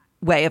that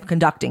way of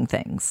conducting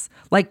things.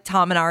 Like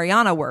Tom and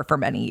Ariana were for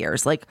many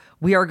years. Like,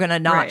 we are going to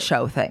not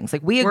show things.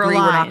 Like, we agree we're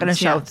not going to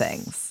show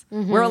things.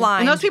 We're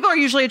aligned. And those people are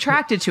usually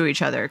attracted to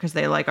each other because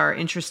they like are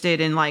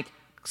interested in like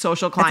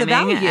social climbing.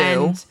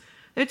 value.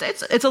 And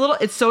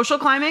it's social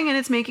climbing, and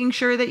it's making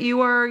sure that you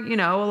are, you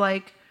know,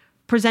 like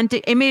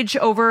presenting image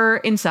over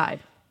inside.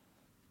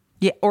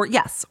 Yeah,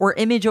 or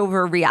image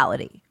over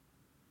reality.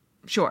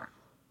 Sure.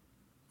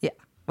 Yeah,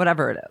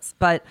 whatever it is.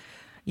 But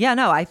yeah,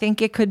 no, I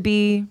think it's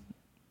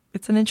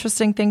an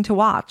interesting thing to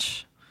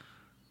watch.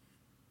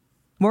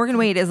 Morgan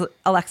Wade is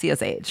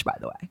Alexia's age, by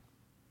the way.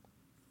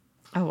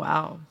 Oh,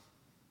 wow.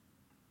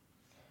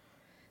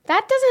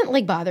 That doesn't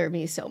like bother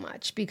me so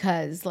much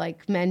because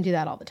like men do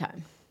that all the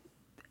time.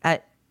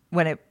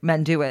 When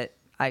men do it,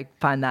 I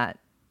find that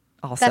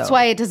also. That's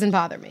why it doesn't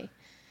bother me.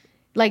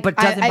 Like, but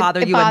doesn't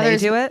bother you when they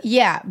do it?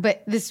 Yeah,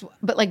 but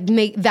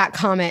make that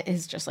comment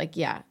is just like,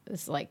 yeah,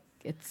 it's like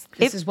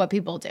this is what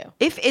people do.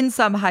 If in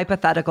some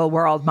hypothetical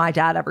world my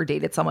dad ever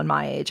dated someone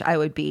my age, I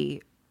would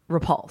be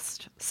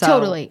repulsed. So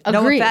Totally.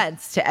 Agreed. No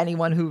offense to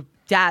anyone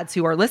dads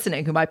who are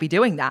listening who might be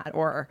doing that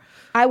or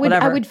I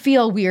whatever. would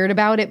feel weird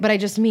about it, but I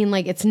just mean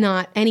like it's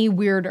not any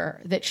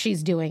weirder that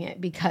she's doing it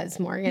because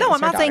Morgan. No,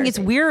 I'm not saying it's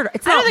weird. I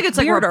don't think it's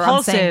like weirder.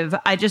 repulsive.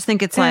 I just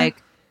think it's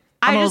like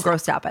I'm a little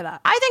grossed out by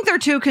that. I think they're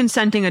two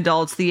consenting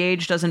adults. The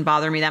age doesn't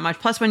bother me that much.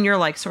 Plus, when you're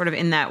like sort of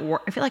in that,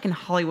 I feel like in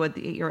Hollywood,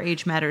 your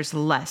age matters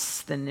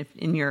less than if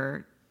in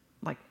your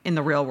like in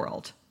the real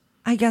world.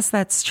 I guess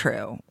that's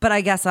true, but I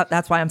guess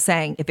that's why I'm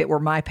saying if it were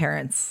my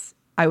parents,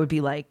 I would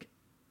be like,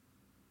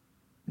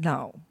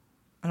 no,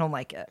 I don't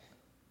like it.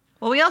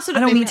 Well, we also I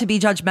don't mean to be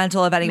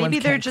judgmental of anyone's maybe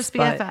they're kinks, just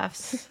but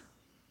BFFs.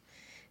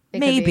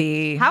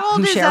 Maybe. How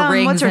old who is share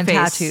rings what's her and face?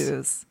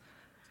 tattoos?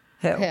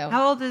 Who?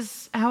 How old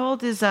is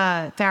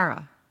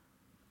Farrah?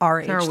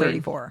 Our age, Farrah Wayne.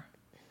 34.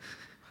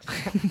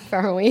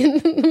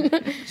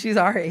 Farrah. She's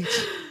our age.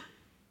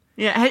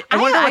 Yeah, I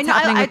wonder what's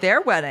happening with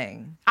their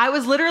wedding. I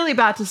was literally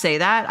about to say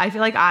that. I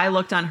feel like I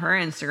looked on her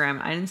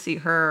Instagram. I didn't see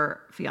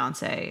her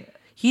fiance.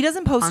 He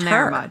doesn't post on her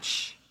there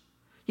much.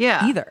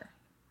 Yeah, either.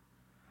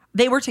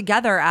 They were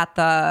together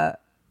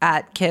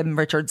at Kim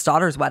Richards'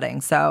 daughter's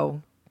wedding.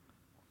 So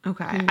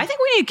okay, I think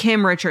we need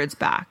Kim Richards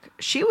back.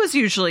 She was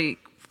usually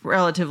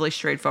relatively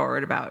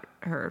straightforward about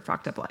her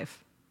fucked up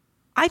life.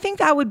 I think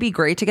that would be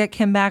great to get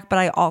Kim back, but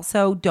I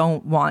also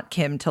don't want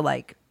Kim to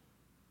like.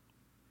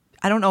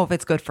 I don't know if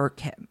it's good for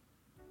Kim.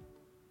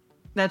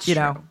 That's you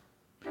true. know.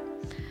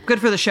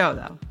 Good for the show,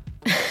 though.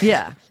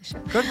 Yeah,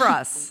 good for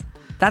us.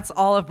 That's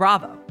all of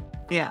Bravo.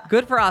 Yeah,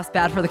 good for us,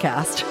 bad for the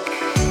cast.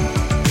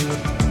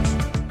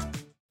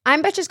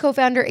 I'm Betches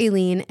co-founder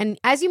Aileen, and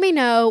as you may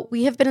know,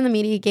 we have been in the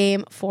media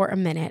game for a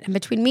minute. And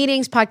between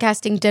meetings,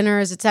 podcasting,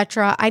 dinners,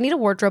 etc., I need a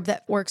wardrobe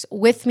that works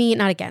with me,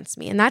 not against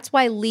me. And that's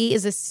why Lee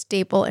is a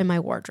staple in my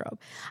wardrobe.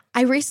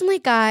 I recently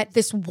got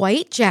this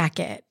white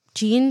jacket,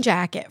 jean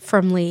jacket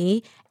from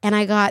Lee, and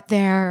I got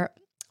their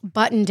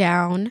button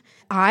down.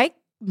 I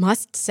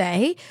must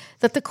say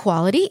that the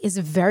quality is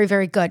very,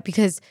 very good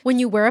because when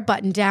you wear a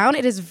button down,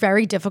 it is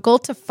very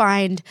difficult to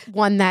find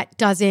one that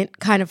doesn't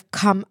kind of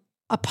come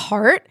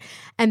apart.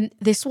 And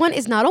this one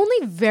is not only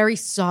very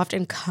soft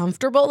and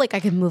comfortable, like I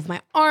can move my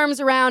arms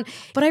around,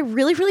 but I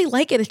really, really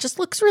like it. It just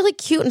looks really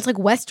cute. And it's like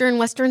Western.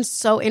 Western's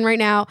so in right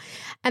now.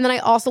 And then I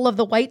also love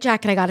the white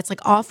jacket I got. It's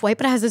like off-white,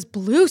 but it has this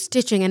blue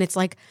stitching. And it's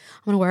like,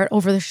 I'm going to wear it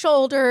over the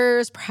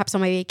shoulders, perhaps on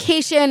my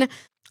vacation.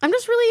 I'm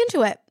just really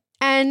into it.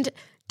 And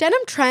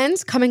denim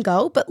trends come and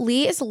go, but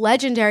Lee is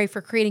legendary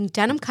for creating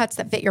denim cuts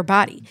that fit your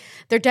body.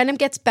 Their denim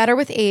gets better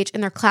with age,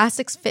 and their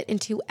classics fit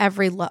into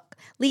every look.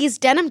 Lee's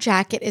denim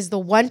jacket is the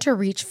one to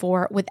reach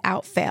for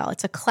without fail.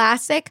 It's a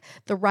classic.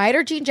 The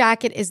Rider jean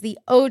jacket is the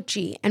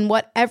OG and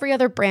what every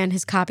other brand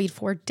has copied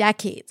for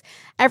decades.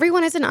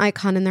 Everyone is an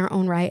icon in their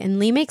own right, and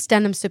Lee makes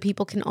denim so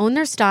people can own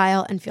their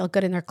style and feel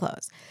good in their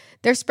clothes.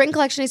 Their spring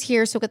collection is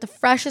here, so get the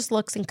freshest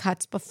looks and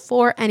cuts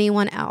before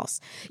anyone else.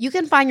 You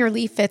can find your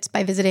Lee fits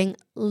by visiting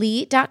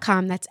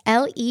lee.com. That's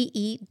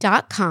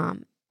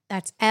Lee.com.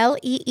 That's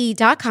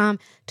Lee.com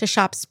to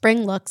shop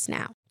spring looks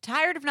now.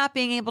 Tired of not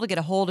being able to get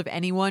a hold of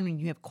anyone when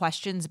you have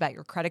questions about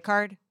your credit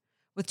card?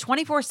 With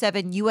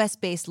 24/7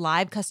 US-based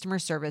live customer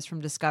service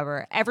from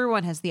Discover,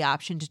 everyone has the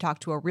option to talk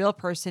to a real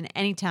person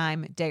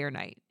anytime, day or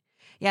night.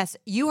 Yes,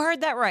 you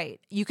heard that right.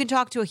 You can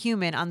talk to a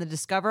human on the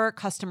Discover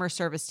customer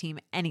service team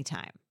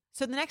anytime.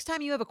 So the next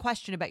time you have a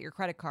question about your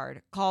credit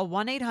card, call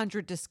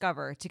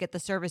 1-800-DISCOVER to get the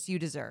service you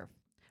deserve.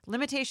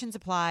 Limitations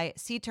apply.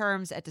 See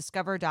terms at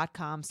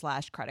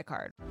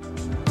discover.com/creditcard.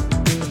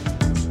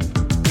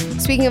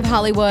 Speaking of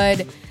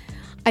Hollywood,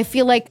 I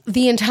feel like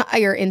the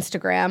entire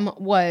Instagram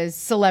was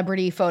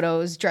celebrity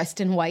photos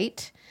dressed in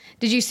white.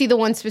 Did you see the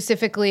one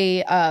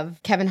specifically of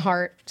Kevin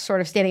Hart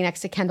sort of standing next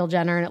to Kendall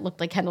Jenner and it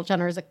looked like Kendall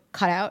Jenner is a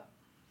cutout?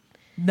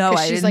 No,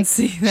 I didn't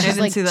see that. She's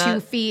like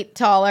 2 feet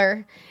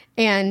taller.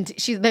 And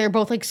they're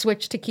both like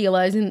switched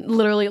tequilas, and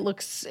literally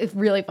it's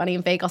really funny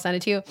and fake. I'll send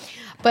it to you.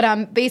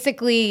 But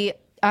basically,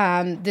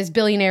 this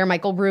billionaire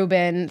Michael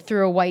Rubin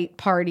threw a white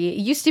party. It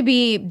used to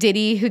be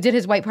Diddy who did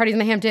his white parties in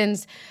the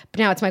Hamptons, but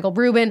now it's Michael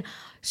Rubin.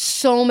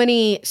 So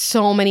many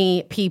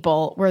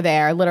people were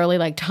there. Literally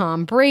like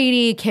Tom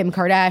Brady, Kim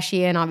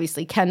Kardashian,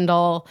 obviously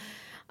Kendall,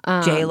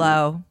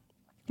 J-Lo.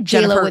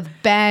 J-Lo with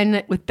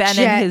Ben.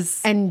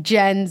 and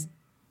Jen's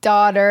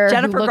daughter.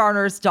 Jennifer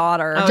Garner's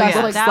daughter. Oh, Just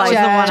yeah. like That was the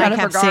one I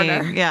Jennifer kept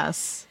Garner. seeing.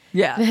 Yes.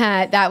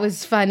 Yeah. That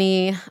was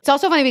funny. It's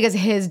also funny because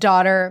his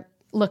daughter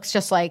looks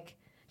just like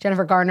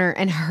Jennifer Garner,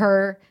 and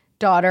her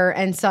daughter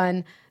and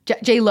son,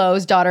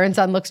 J-Lo's daughter and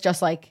son, looks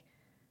just like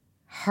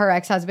her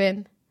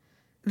ex-husband.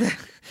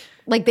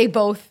 Like they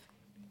both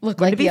look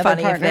like the other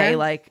partner. It'd be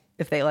funny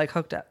if they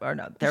hooked up or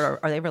no.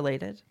 Are they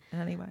related in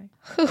any way?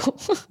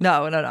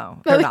 No.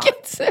 They're not.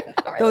 Kids are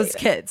not related. Those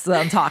kids that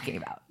I'm talking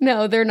about.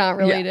 No, they're not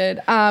related.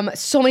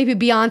 So many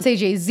people, Beyonce,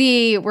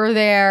 Jay-Z were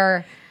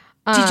there.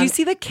 Did you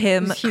see that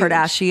Kim huge.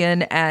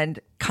 Kardashian and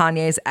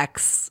Kanye's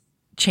ex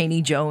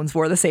Chaney Jones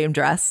wore the same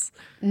dress?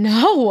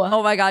 No.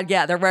 Oh my God,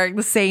 yeah. They're wearing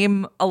the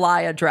same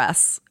Aliyah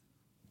dress.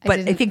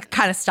 But I think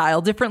kind of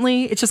styled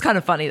differently. It's just kind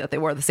of funny that they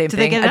wore the same thing.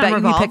 They get it I bet on you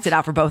he Revolve? picked it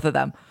out for both of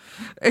them.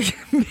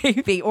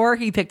 Maybe. Or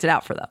he picked it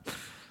out for them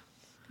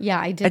Yeah,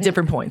 I didn't. at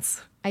different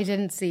points. I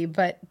didn't see,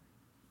 but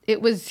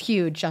it was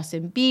huge.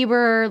 Justin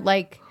Bieber,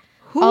 like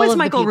Who all is of the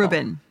Michael people.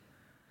 Rubin?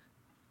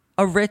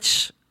 A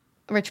rich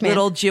Rich man.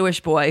 little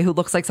Jewish boy who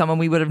looks like someone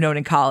we would have known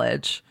in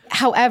college.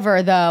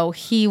 However, though,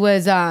 he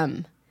was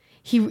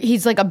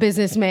he's like a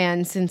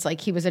businessman since like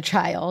he was a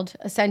child,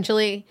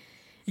 essentially.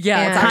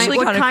 Yeah, it's And- actually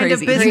What kind of kind of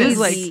crazy. business?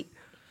 Crazy.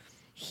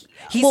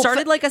 He Well,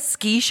 started like a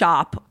ski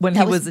shop when he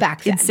That was was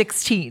back in then.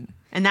 16.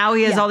 And now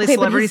he has all these Okay,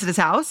 but celebrities he's- at his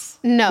house?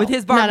 No, With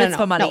his bar no,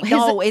 mitzvah money.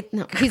 No,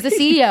 he's the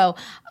CEO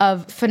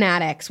of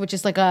Fanatics, which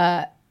is like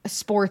a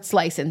sports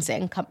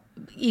licensing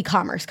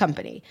e-commerce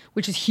company,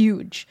 which is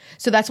huge.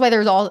 So that's why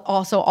there's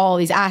also all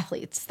these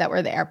athletes that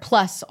were there,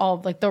 plus all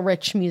of, like the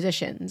rich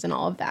musicians and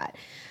all of that.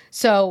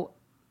 So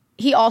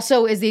he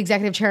also is the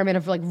executive chairman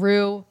of like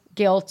Rue,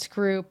 Gilt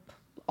Group,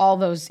 all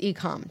those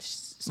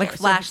e-coms. Like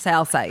stores. flash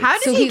sale sites. How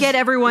did So he he's get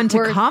everyone to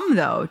worth- come,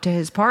 though, to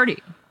his party?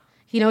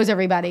 He knows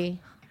everybody.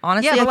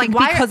 Honestly, Yeah, I but think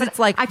like, why? because it's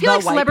like I feel the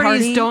like white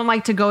celebrities party. don't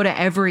like to go to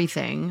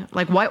everything.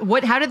 Like,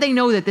 what? How did they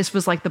know that this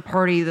was like the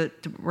party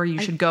where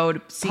you should go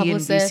to see and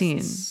be seen?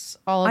 Publicists,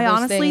 all of I those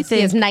honestly things.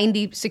 He has think-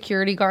 90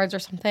 security guards or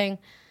something.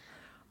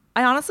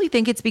 I honestly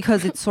think it's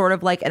because it's sort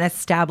of like an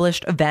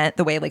established event,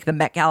 the way like the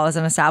Met Gala is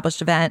an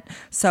established event.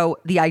 So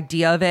the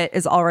idea of it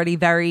is already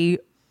very.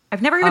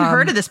 I've never even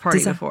heard of this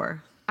party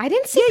before. I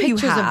didn't see Yeah, you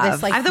pictures of have.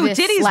 this like I thought this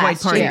Diddy's white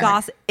last party.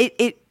 year.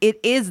 It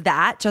is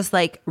that just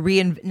like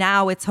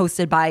now it's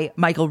hosted by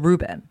Michael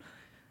Rubin.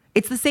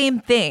 It's the same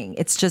thing.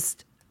 It's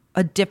just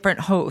a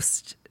different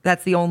host.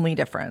 That's the only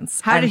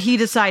difference. How And did he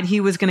decide he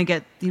was going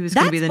to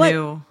be the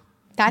new?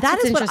 That's that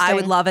what's is what I interesting.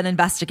 would love an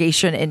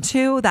investigation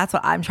into. That's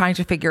what I'm trying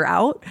to figure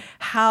out.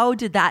 How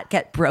did that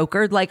get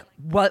brokered? Like,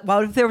 what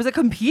if there was a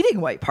competing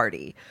white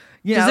party?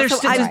 You know,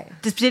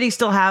 Does Diddy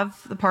still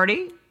have the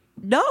party?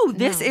 no,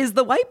 this is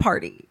the white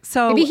party.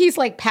 So Maybe he's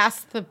like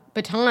passed the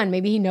baton.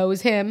 Maybe he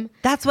knows him.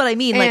 that's what I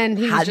mean. And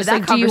Like, he's how did just that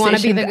like, do you want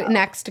to be conversation the go?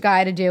 next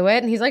guy to do it?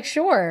 And he's like,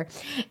 sure.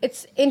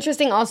 It's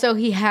interesting. Also,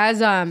 he has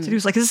He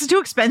was like, this is too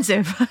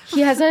expensive.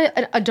 he has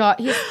a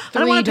daughter. He has I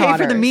don't want to pay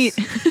for the meat.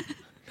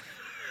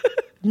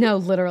 No,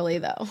 literally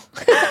though.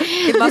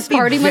 It must This be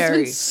party must have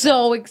very. been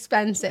so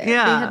expensive.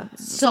 Yeah. They had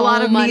It's so a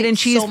lot of meat much- and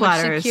cheese so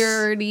much platters.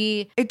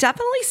 security. It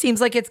definitely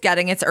seems like it's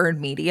getting its earned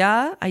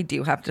media. I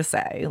do have to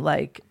say,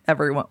 like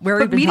everyone, we're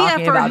But even media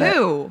talking for about it.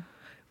 who?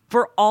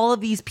 For all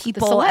of these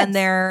people celebs. and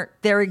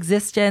their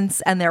existence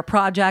and their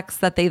projects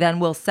that they then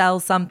will sell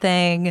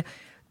something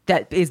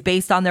that is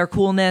based on their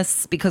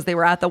coolness because they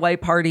were at the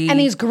white party. And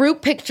these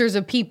group pictures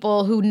of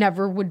people who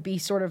never would be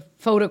sort of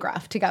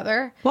photographed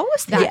together. What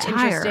was the That's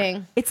attire?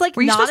 interesting. it's like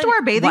Were you not supposed to wear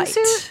a bathing white.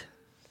 suit?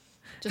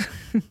 Just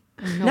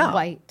No.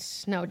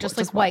 white. No, just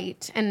like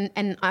white.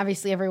 And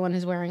obviously everyone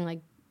is wearing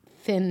like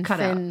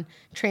thin,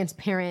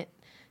 transparent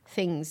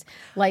things.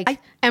 Like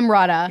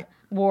Emrata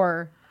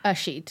wore a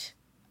sheet.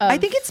 I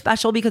think it's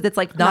special because it's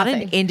like not an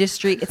Nothing.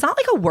 industry. It's not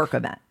like a work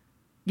event.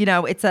 You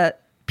know, it's a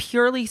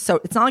purely it's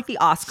not like the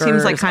Oscars.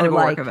 Seems like kind or of a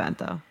like, work event,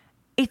 though.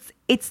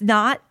 It's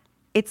not.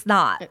 It's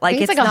not I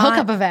think it's like a not-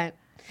 hookup event.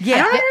 Yeah,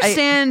 I don't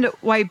understand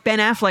why Ben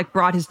Affleck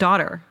brought his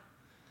daughter.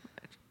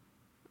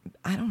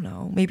 I don't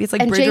know. Maybe it's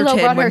like And J-Lo Bridgerton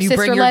brought her when you sister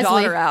bring your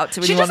Leslie. daughter out to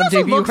when She you just want to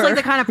also debut looks her. like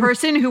the kind of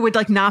person who would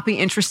like not be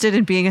interested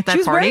in being at that She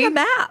was party. wearing a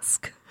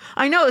mask.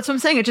 I know, that's what I'm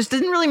saying. It just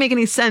didn't really make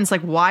any sense. Like,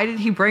 why did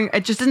he bring?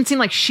 It just didn't seem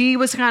like she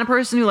was the kind of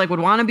person who like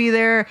would want to be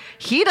there.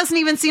 He doesn't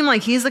even seem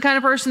like he's the kind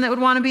of person that would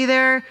want to be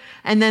there.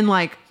 And then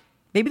like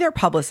Maybe their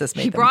publicist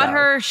made he them brought go.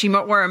 her. She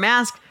might wear a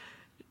mask.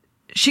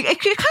 It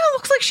kind of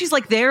looks like she's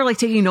like there, like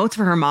taking notes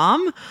for her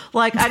mom.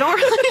 Like I don't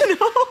really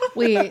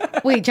know.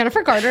 Wait,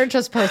 Jennifer Garner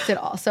just posted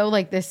also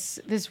like this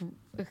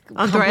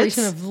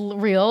compilation Threads?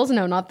 of reels,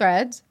 no, not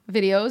threads,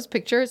 videos,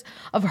 pictures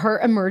of her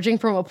emerging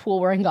from a pool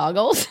wearing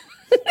goggles.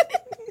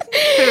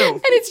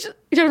 And it's just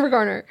Jennifer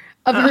Garner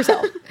of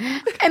herself.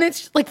 And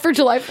it's like for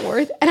July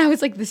 4th. And I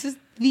was like, this is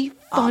the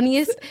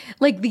funniest,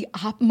 like the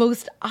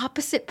most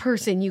opposite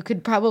person you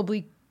could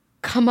probably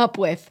come up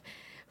with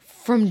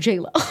from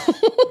J-Lo.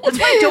 That's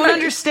what I don't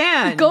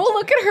understand. Go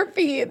look at her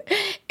feed.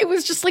 It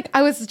was just like,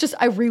 I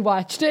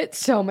rewatched it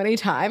so many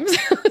times.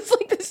 I was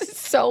like, this is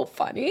so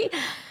funny.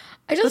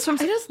 I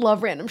just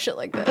love random shit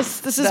like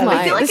this. This is I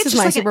my feel like this it's is just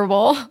my like Super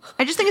Bowl.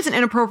 I just think it's an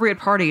inappropriate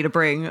party to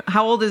bring.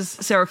 How old is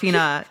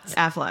Serafina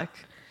Affleck?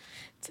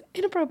 It's an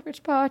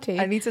inappropriate party.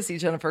 I need to see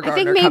Jennifer I Garner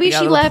think maybe coming out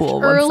she of the left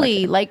pool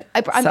early. 1 second. Like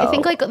I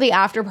think like the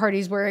after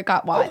parties where it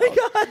got wild. Oh my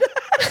God.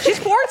 She's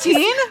 14.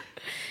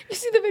 You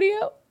see the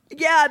video?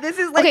 Yeah, this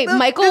is like Okay,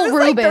 Michael this is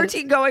like Rubin.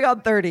 13 going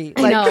on 30.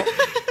 I know.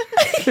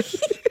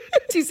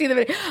 Do you see the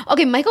video?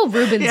 Okay, Michael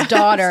Rubin's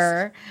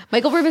daughter,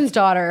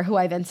 who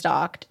I then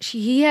stalked.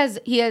 He has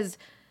an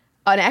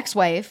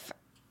ex-wife.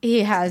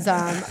 He has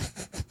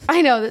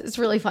I know it's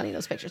really funny,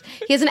 those pictures.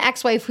 He has an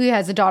ex-wife who he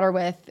has a daughter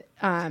with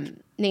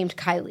named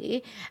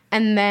Kylie,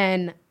 and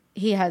then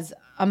he has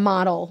a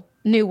model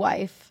new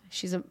wife.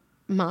 She's a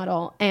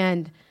model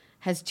and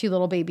has 2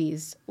 little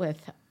babies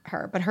with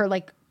her. But her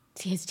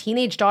his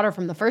teenage daughter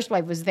from the first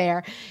wife was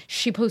there.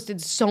 She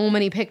posted so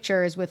many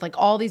pictures with like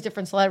all these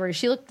different celebrities.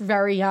 She looked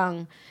very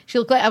young. She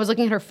looked like, I was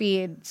looking at her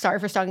feed. Sorry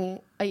for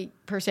stalking a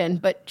person,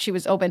 but she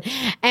was open.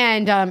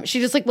 And she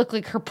just like looked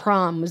like her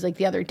prom was like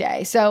the other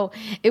day. So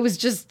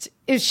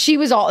she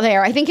was all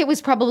there. I think it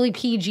was probably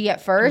PG at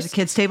There's first. a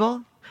kids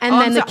table. And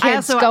then the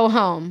kids go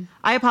home.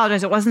 I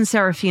apologize. It wasn't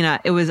Serafina.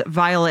 It was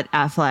Violet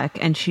Affleck,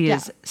 and she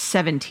is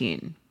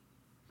 17.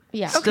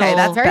 Yeah. Okay,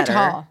 that's very better.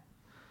 tall.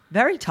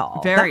 Very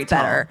tall. Very That's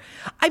better.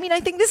 I mean, I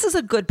think this is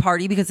a good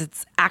party because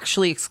it's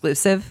actually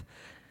exclusive.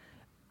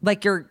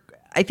 Like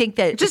I think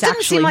that It just it's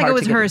didn't seem actually like it hard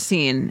was to get her in.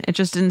 scene. It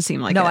just didn't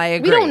seem like No, it. I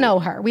agree. We don't know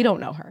her.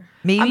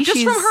 Maybe Just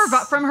she's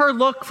from her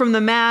look, from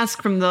the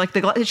mask, from the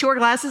did she wear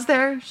glasses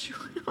there?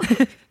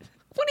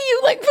 What are you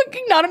like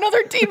fucking not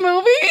another teen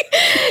movie?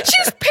 She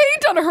has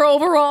paint on her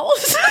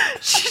overalls.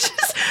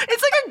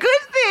 It's like a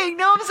good thing.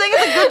 No, I'm saying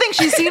it's a good thing.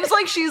 She seems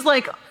like she's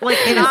like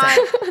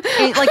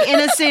innocent, like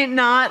innocent,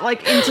 not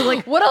like into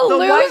like What a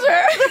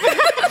loser.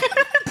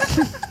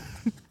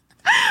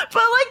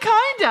 But like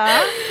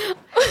kinda.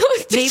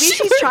 maybe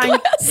she's trying.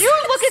 You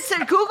look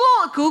at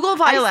Google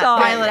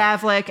Violet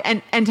Affleck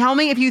and tell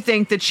me if you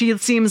think that she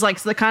seems like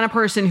the kind of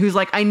person who's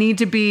like, I need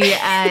to be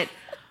at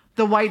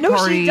the white No,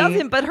 party. she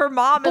doesn't. But her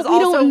mom is But we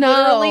don't also know.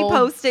 literally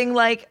posting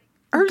like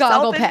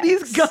herself in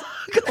these goggles.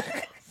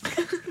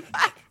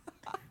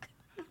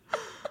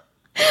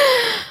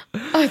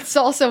 Oh, it's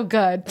all so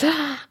good.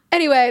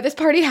 Anyway, this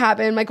party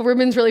happened. Michael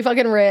Rubin's really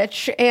fucking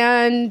rich,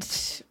 and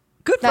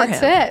Good for that's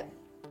him. it.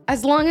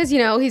 As long as,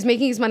 he's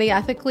making his money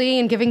ethically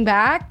and giving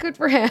back, good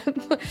for him.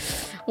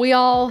 We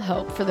all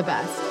hope for the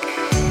best.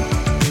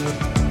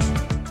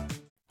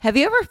 Have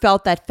you ever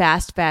felt that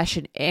fast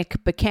fashion ick,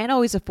 but can't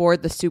always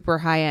afford the super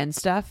high-end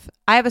stuff?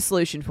 I have a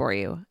solution for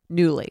you.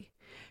 Nuuly.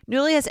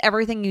 Nuuly has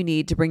everything you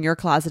need to bring your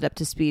closet up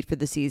to speed for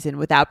the season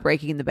without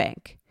breaking the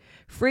bank.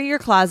 Free your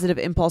closet of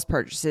impulse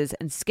purchases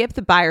and skip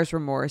the buyer's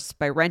remorse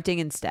by renting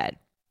instead.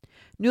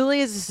 Nuuly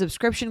is a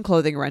subscription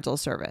clothing rental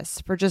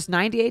service. For just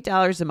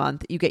 $98 a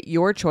month, you get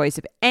your choice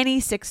of any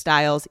 6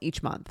 styles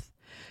each month.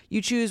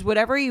 You choose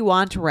whatever you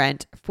want to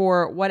rent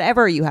for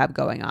whatever you have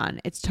going on.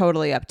 It's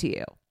totally up to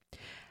you.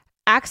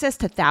 Access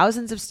to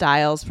thousands of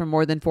styles from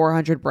more than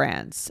 400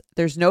 brands.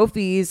 There's no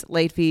fees,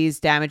 late fees,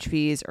 damage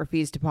fees, or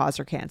fees to pause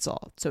or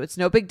cancel. So it's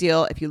no big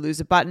deal if you lose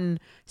a button,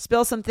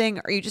 spill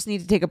something, or you just need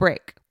to take a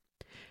break.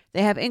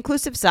 They have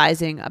inclusive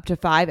sizing up to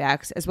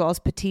 5X, as well as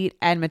petite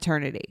and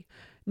maternity.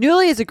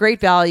 Nuuly is a great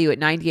value at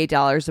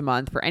 $98 a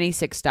month for any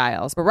 6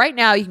 styles. But right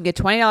now, you can get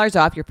 $20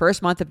 off your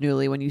first month of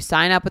Nuuly when you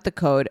sign up with the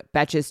code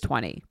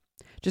BETCHES20.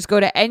 Just go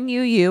to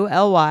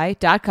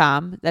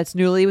NUULY.com, that's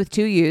Nuuly with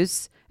 2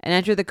 U's, and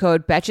enter the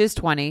code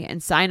BETCHES20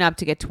 and sign up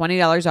to get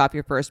 $20 off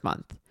your first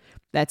month.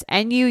 That's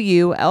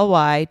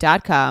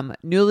NUULY.com,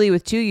 Nuuly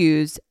with 2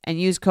 U's,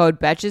 and use code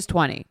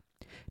BETCHES20.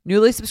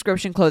 Nuuly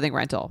subscription clothing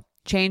rental.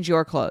 Change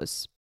your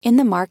clothes. In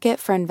the market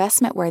for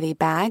investment-worthy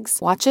bags,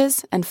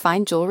 watches, and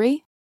fine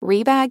jewelry,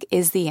 Rebag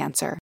is the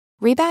answer.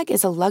 Rebag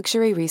is a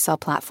luxury resale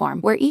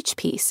platform where each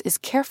piece is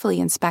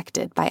carefully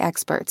inspected by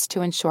experts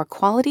to ensure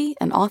quality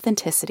and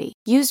authenticity.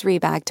 Use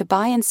Rebag to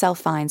buy and sell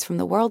finds from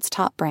the world's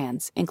top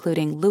brands,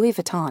 including Louis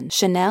Vuitton,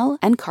 Chanel,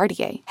 and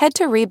Cartier. Head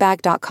to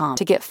Rebag.com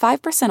to get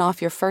 5%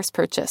 off your first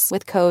purchase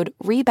with code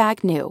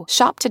REBAGNEW.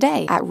 Shop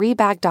today at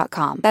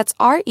Rebag.com. That's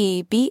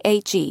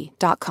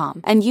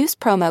REBAG.com. And use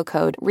promo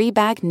code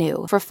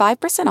REBAGNEW for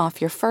 5% off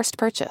your first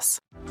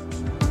purchase.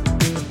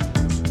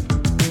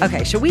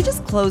 Okay, should we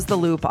just close the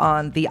loop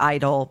on The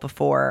Idol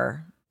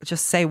before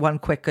just say one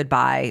quick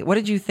goodbye? What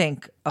did you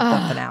think of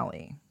the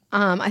finale?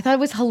 I thought it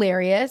was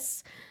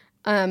hilarious.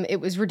 It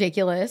was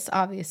ridiculous,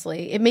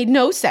 obviously. It made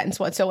no sense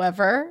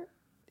whatsoever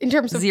in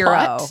terms of Zero.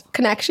 plot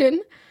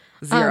connection.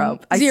 Zero.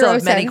 I zero still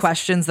have many sense.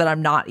 questions that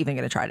I'm not even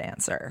going to try to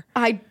answer.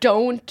 I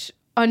don't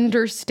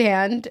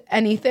understand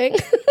anything.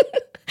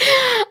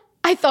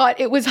 I thought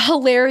it was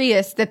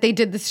hilarious that they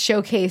did this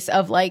showcase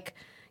of like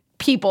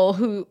people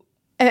who,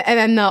 and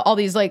then all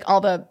these like all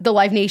the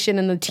Live Nation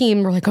and the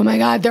team were like, oh my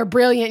God, they're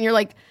brilliant. And you're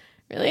like,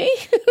 really?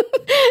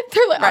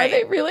 They're like, Right. Are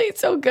they really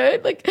so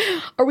good? Like,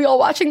 are we all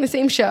watching the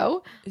same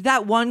show?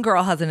 That one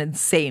girl has an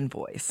insane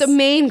voice. The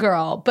main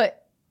girl,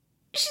 but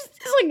she's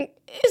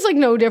like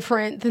no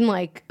different than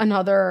like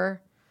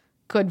another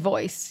good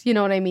voice. You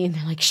know what I mean?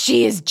 They're like,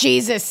 she is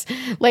Jesus.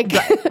 Like,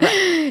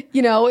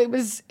 you know, it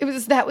was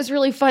that was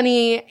really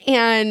funny.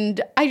 And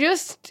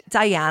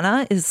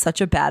Diana is such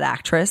a bad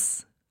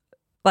actress.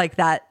 Like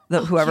that,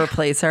 whoever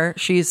plays her,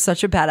 she's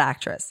such a bad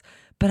actress.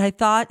 But I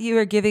thought you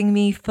were giving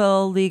me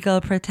full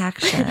legal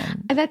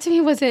protection. And that to me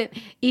it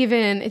didn't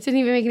even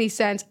make any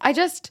sense. I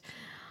just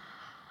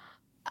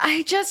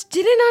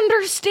didn't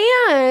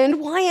understand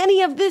why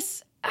any of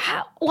this,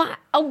 what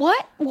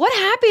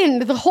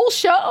happened the whole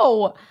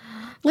show?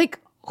 Like,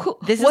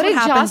 what did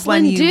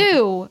Jocelyn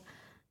do?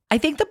 I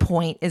think the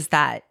point is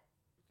that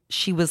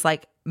she was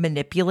like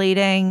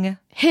manipulating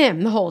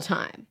him the whole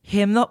time.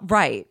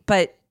 Right.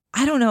 But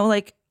I don't know,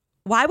 like,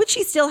 why would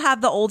she still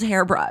have the old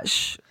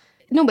hairbrush?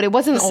 No, but it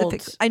wasn't old.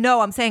 I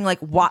know. I'm saying, like,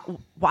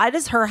 why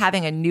does her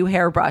having a new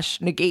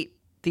hairbrush negate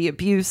the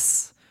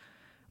abuse,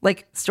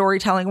 like,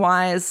 storytelling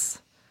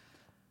wise?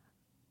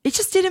 It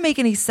just didn't make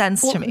any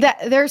sense to me.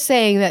 They're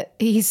saying that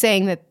he's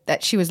saying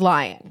that she was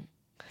lying.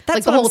 That's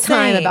like the whole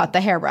time about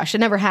the hairbrush. It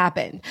never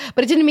happened.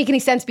 But it didn't make any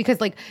sense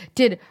because, like,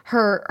 did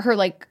her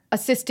like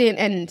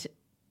assistant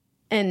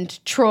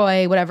and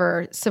Troy,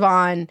 whatever,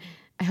 Siobhan,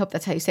 I hope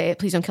that's how you say it.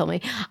 Please don't kill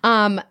me.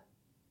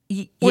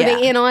 Were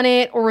they in on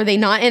it or were they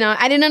not in on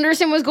it? I didn't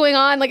understand what was going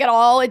on, like, at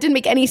all. It didn't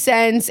make any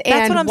sense.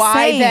 That's what I'm why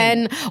saying.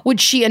 Then would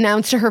she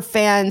announce to her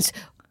fans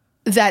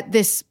that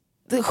this,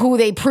 who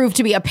they proved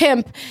to be a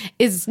pimp,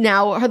 is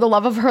now the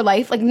love of her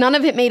life? Like, none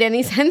of it made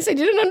any sense. I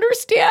didn't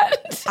understand.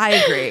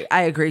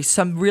 I agree.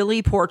 Some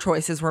really poor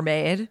choices were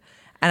made.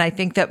 And I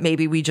think that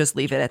maybe we just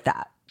leave it at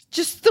that.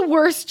 Just the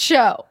worst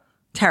show.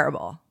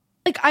 Terrible.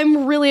 Like,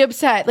 I'm really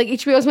upset. Like,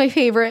 HBO is my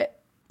favorite.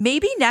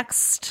 Maybe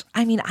next.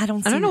 I mean, I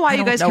don't know why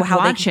you guys keep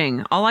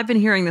watching. All I've been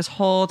hearing this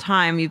whole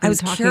time you've been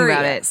talking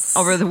about it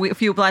over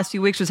the last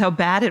few weeks was how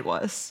bad it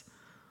was.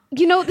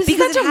 You know, that's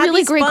a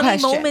really great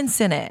question.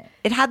 Moments in it.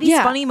 It had these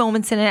funny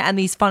moments in it and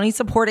these funny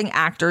supporting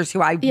actors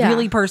who I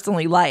really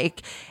personally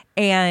like.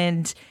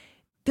 And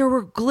there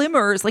were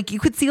glimmers. Like, you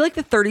could see like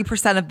the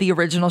 30% of the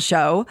original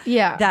show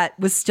that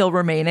was still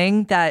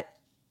remaining, that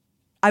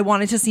I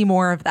wanted to see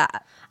more of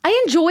that.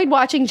 I enjoyed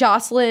watching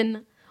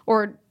Jocelyn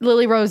or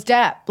Lily Rose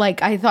Depp.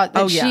 Like, I thought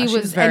that she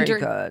was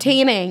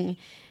entertaining. Good.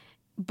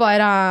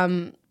 But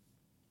I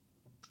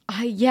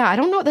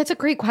don't know. That's a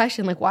great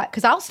question. Like, why?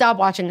 Because I'll stop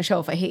watching a show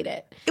if I hate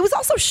it. It was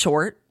also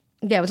short.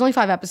 Yeah, it was only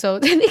 5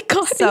 episodes. And they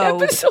cut an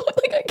episode.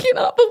 Like, I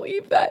cannot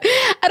believe that.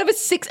 Out of a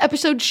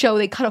 6-episode show,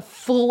 they cut a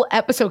full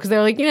episode because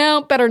they're like,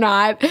 better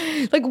not.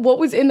 Like, what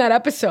was in that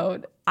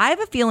episode? I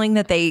have a feeling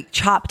that they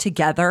chopped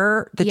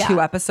together the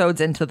 2 episodes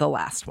into the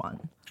last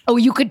one. Oh,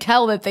 you could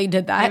tell that they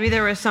did that. Maybe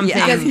there was something.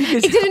 Because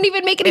it didn't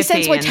even make any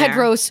sense why Ted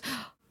Gross,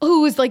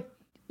 who was like,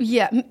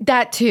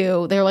 that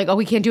too. They were like, oh,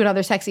 we can't do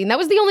another sex scene. That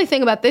was the only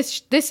thing about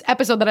this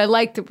episode that I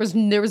liked.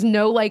 There was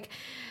no like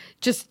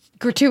just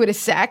gratuitous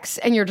sex,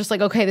 and you're just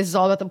like, okay, this is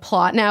all about the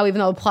plot now. Even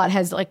though the plot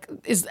has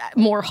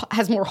more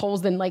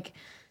holes than like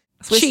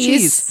Swiss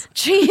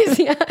cheese.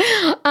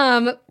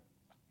 Yeah.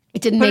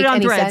 It didn't make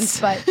any sense,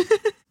 but.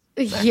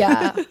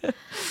 Yeah.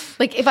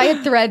 Like, if I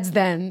had Threads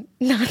then,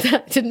 not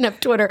that I didn't have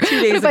Twitter. 2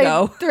 days if ago.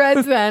 I had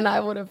Threads then, I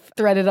would have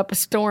threaded up a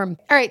storm.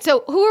 All right,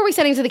 so who are we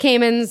sending to the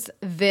Caymans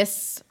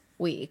this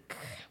week?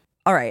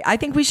 All right, I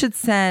think we should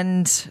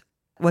send,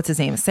 what's his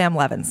name? Sam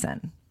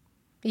Levinson.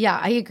 Yeah,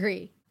 I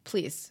agree.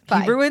 Please.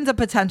 He ruins a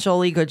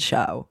potentially good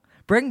show.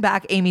 Bring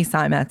back Amy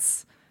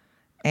Seimetz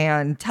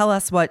and tell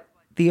us what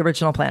the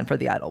original plan for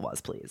The Idol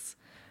was, please.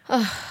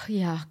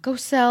 Yeah, go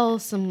sell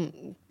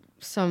some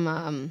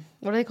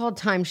what are they called?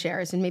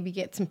 Timeshares, and maybe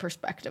get some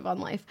perspective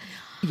on life.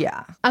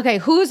 Yeah. Okay,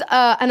 who's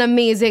an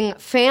amazing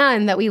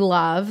fan that we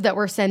love that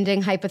we're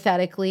sending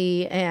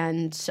hypothetically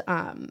and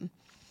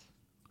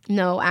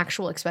no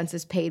actual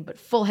expenses paid, but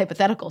full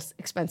hypothetical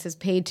expenses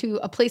paid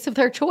to a place of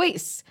their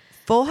choice?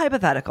 Full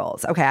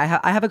hypotheticals. Okay,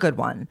 I have a good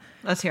one.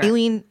 Let's hear it.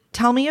 Aileen,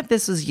 tell me if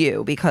this was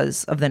you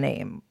because of the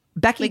name.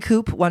 Becky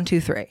Coop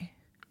 123.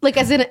 Like,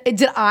 as in,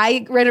 did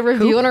I write a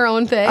review on our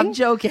own thing? I'm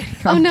joking.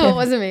 Oh, no, it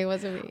wasn't me. It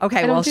wasn't me.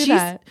 Okay, well,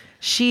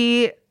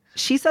 she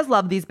says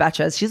love these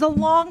betches. She's a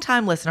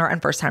longtime listener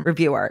and first-time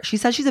reviewer. She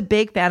says she's a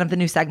big fan of the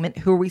new segment,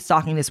 Who Are We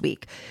Stalking This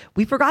Week?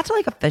 We forgot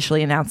to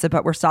officially announce it,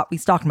 but we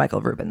stalked Michael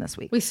Rubin this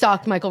week. We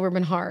stalked Michael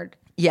Rubin hard.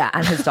 Yeah,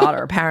 and his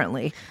daughter,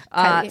 apparently.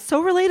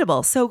 So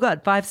relatable, so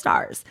good, 5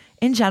 stars.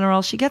 In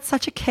general, she gets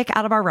such a kick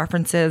out of our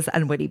references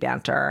and witty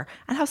banter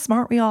and how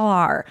smart we all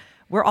are.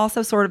 We're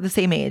also sort of the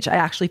same age. I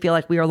actually feel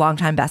like we are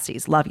longtime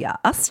besties. Love ya.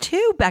 Us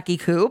too, Becky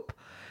Coop.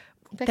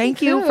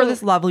 Thank you for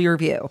this lovely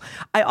review.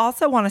 I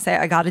also want to say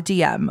I got a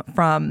DM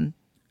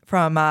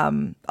from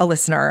a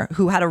listener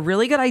who had a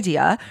really good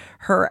idea.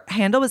 Her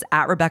handle was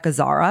 @Rebecca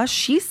Zara.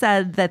 She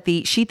said that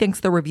she thinks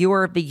the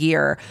reviewer of the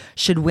year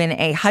should win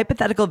a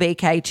hypothetical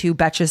vacay to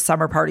Betch's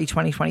Summer Party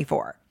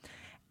 2024.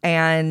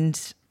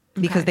 And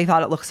because they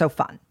thought it looked so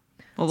fun.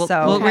 Well,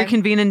 we'll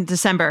reconvene in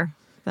December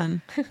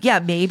then. Yeah,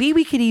 maybe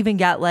we could even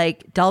get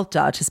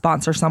Delta to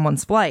sponsor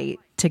someone's flight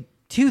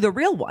to the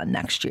real one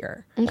next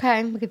year.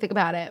 Okay, we could think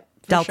about it.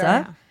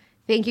 Delta. Sure.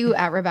 Thank you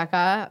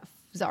 @Rebecca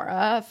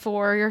Zara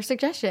for your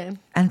suggestion.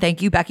 And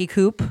thank you, Becky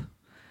Coop,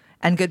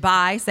 And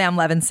goodbye, Sam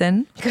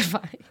Levinson.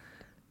 Goodbye.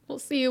 We'll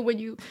see you when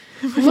you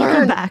Come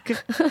learn. back.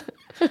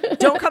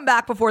 Don't come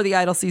back before The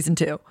Idol season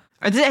 2.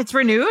 It's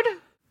renewed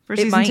for It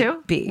season might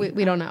 2? be.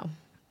 We don't know.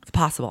 It's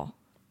possible.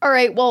 All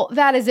right, well,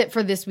 that is it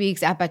for this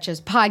week's At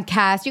Betches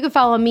podcast. You can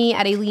follow me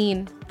at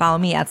Aileen. Follow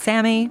me at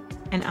Sammy.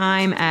 And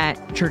I'm at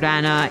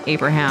Jordana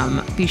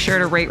Abraham. Be sure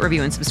to rate,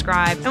 review, and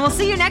subscribe. And we'll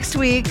see you next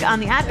week on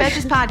the At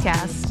Betches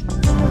podcast.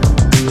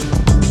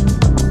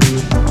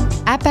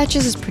 At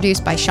Betches is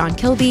produced by Sean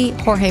Kilby,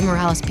 Jorge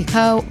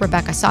Morales-Pico,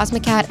 Rebecca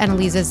Sosmacat, and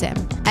Eliza Zim.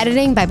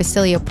 Editing by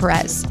Basilio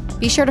Perez.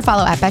 Be sure to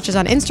follow At Betches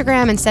on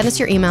Instagram and send us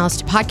your emails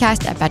to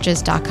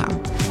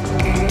podcast@betches.com.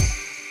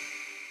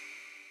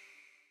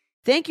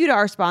 Thank you to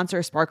our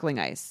sponsor, Sparkling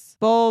Ice.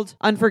 Bold,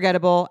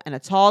 unforgettable, and a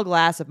tall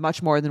glass of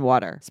much more than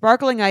water.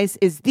 Sparkling Ice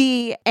is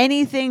the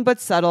anything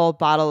but subtle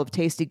bottle of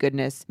tasty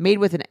goodness made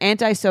with an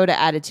anti-soda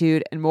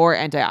attitude and more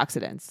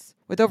antioxidants.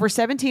 With over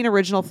 17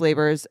 original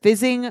flavors,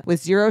 fizzing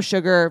with zero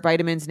sugar,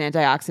 vitamins, and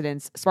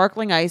antioxidants,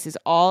 Sparkling Ice is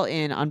all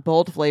in on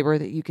bold flavor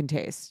that you can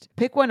taste.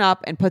 Pick one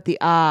up and put the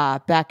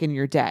back in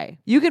your day.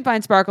 You can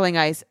find Sparkling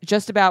Ice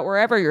just about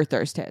wherever your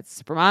thirst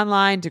hits, from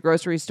online to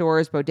grocery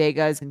stores,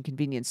 bodegas, and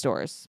convenience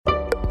stores.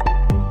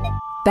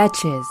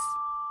 Betches.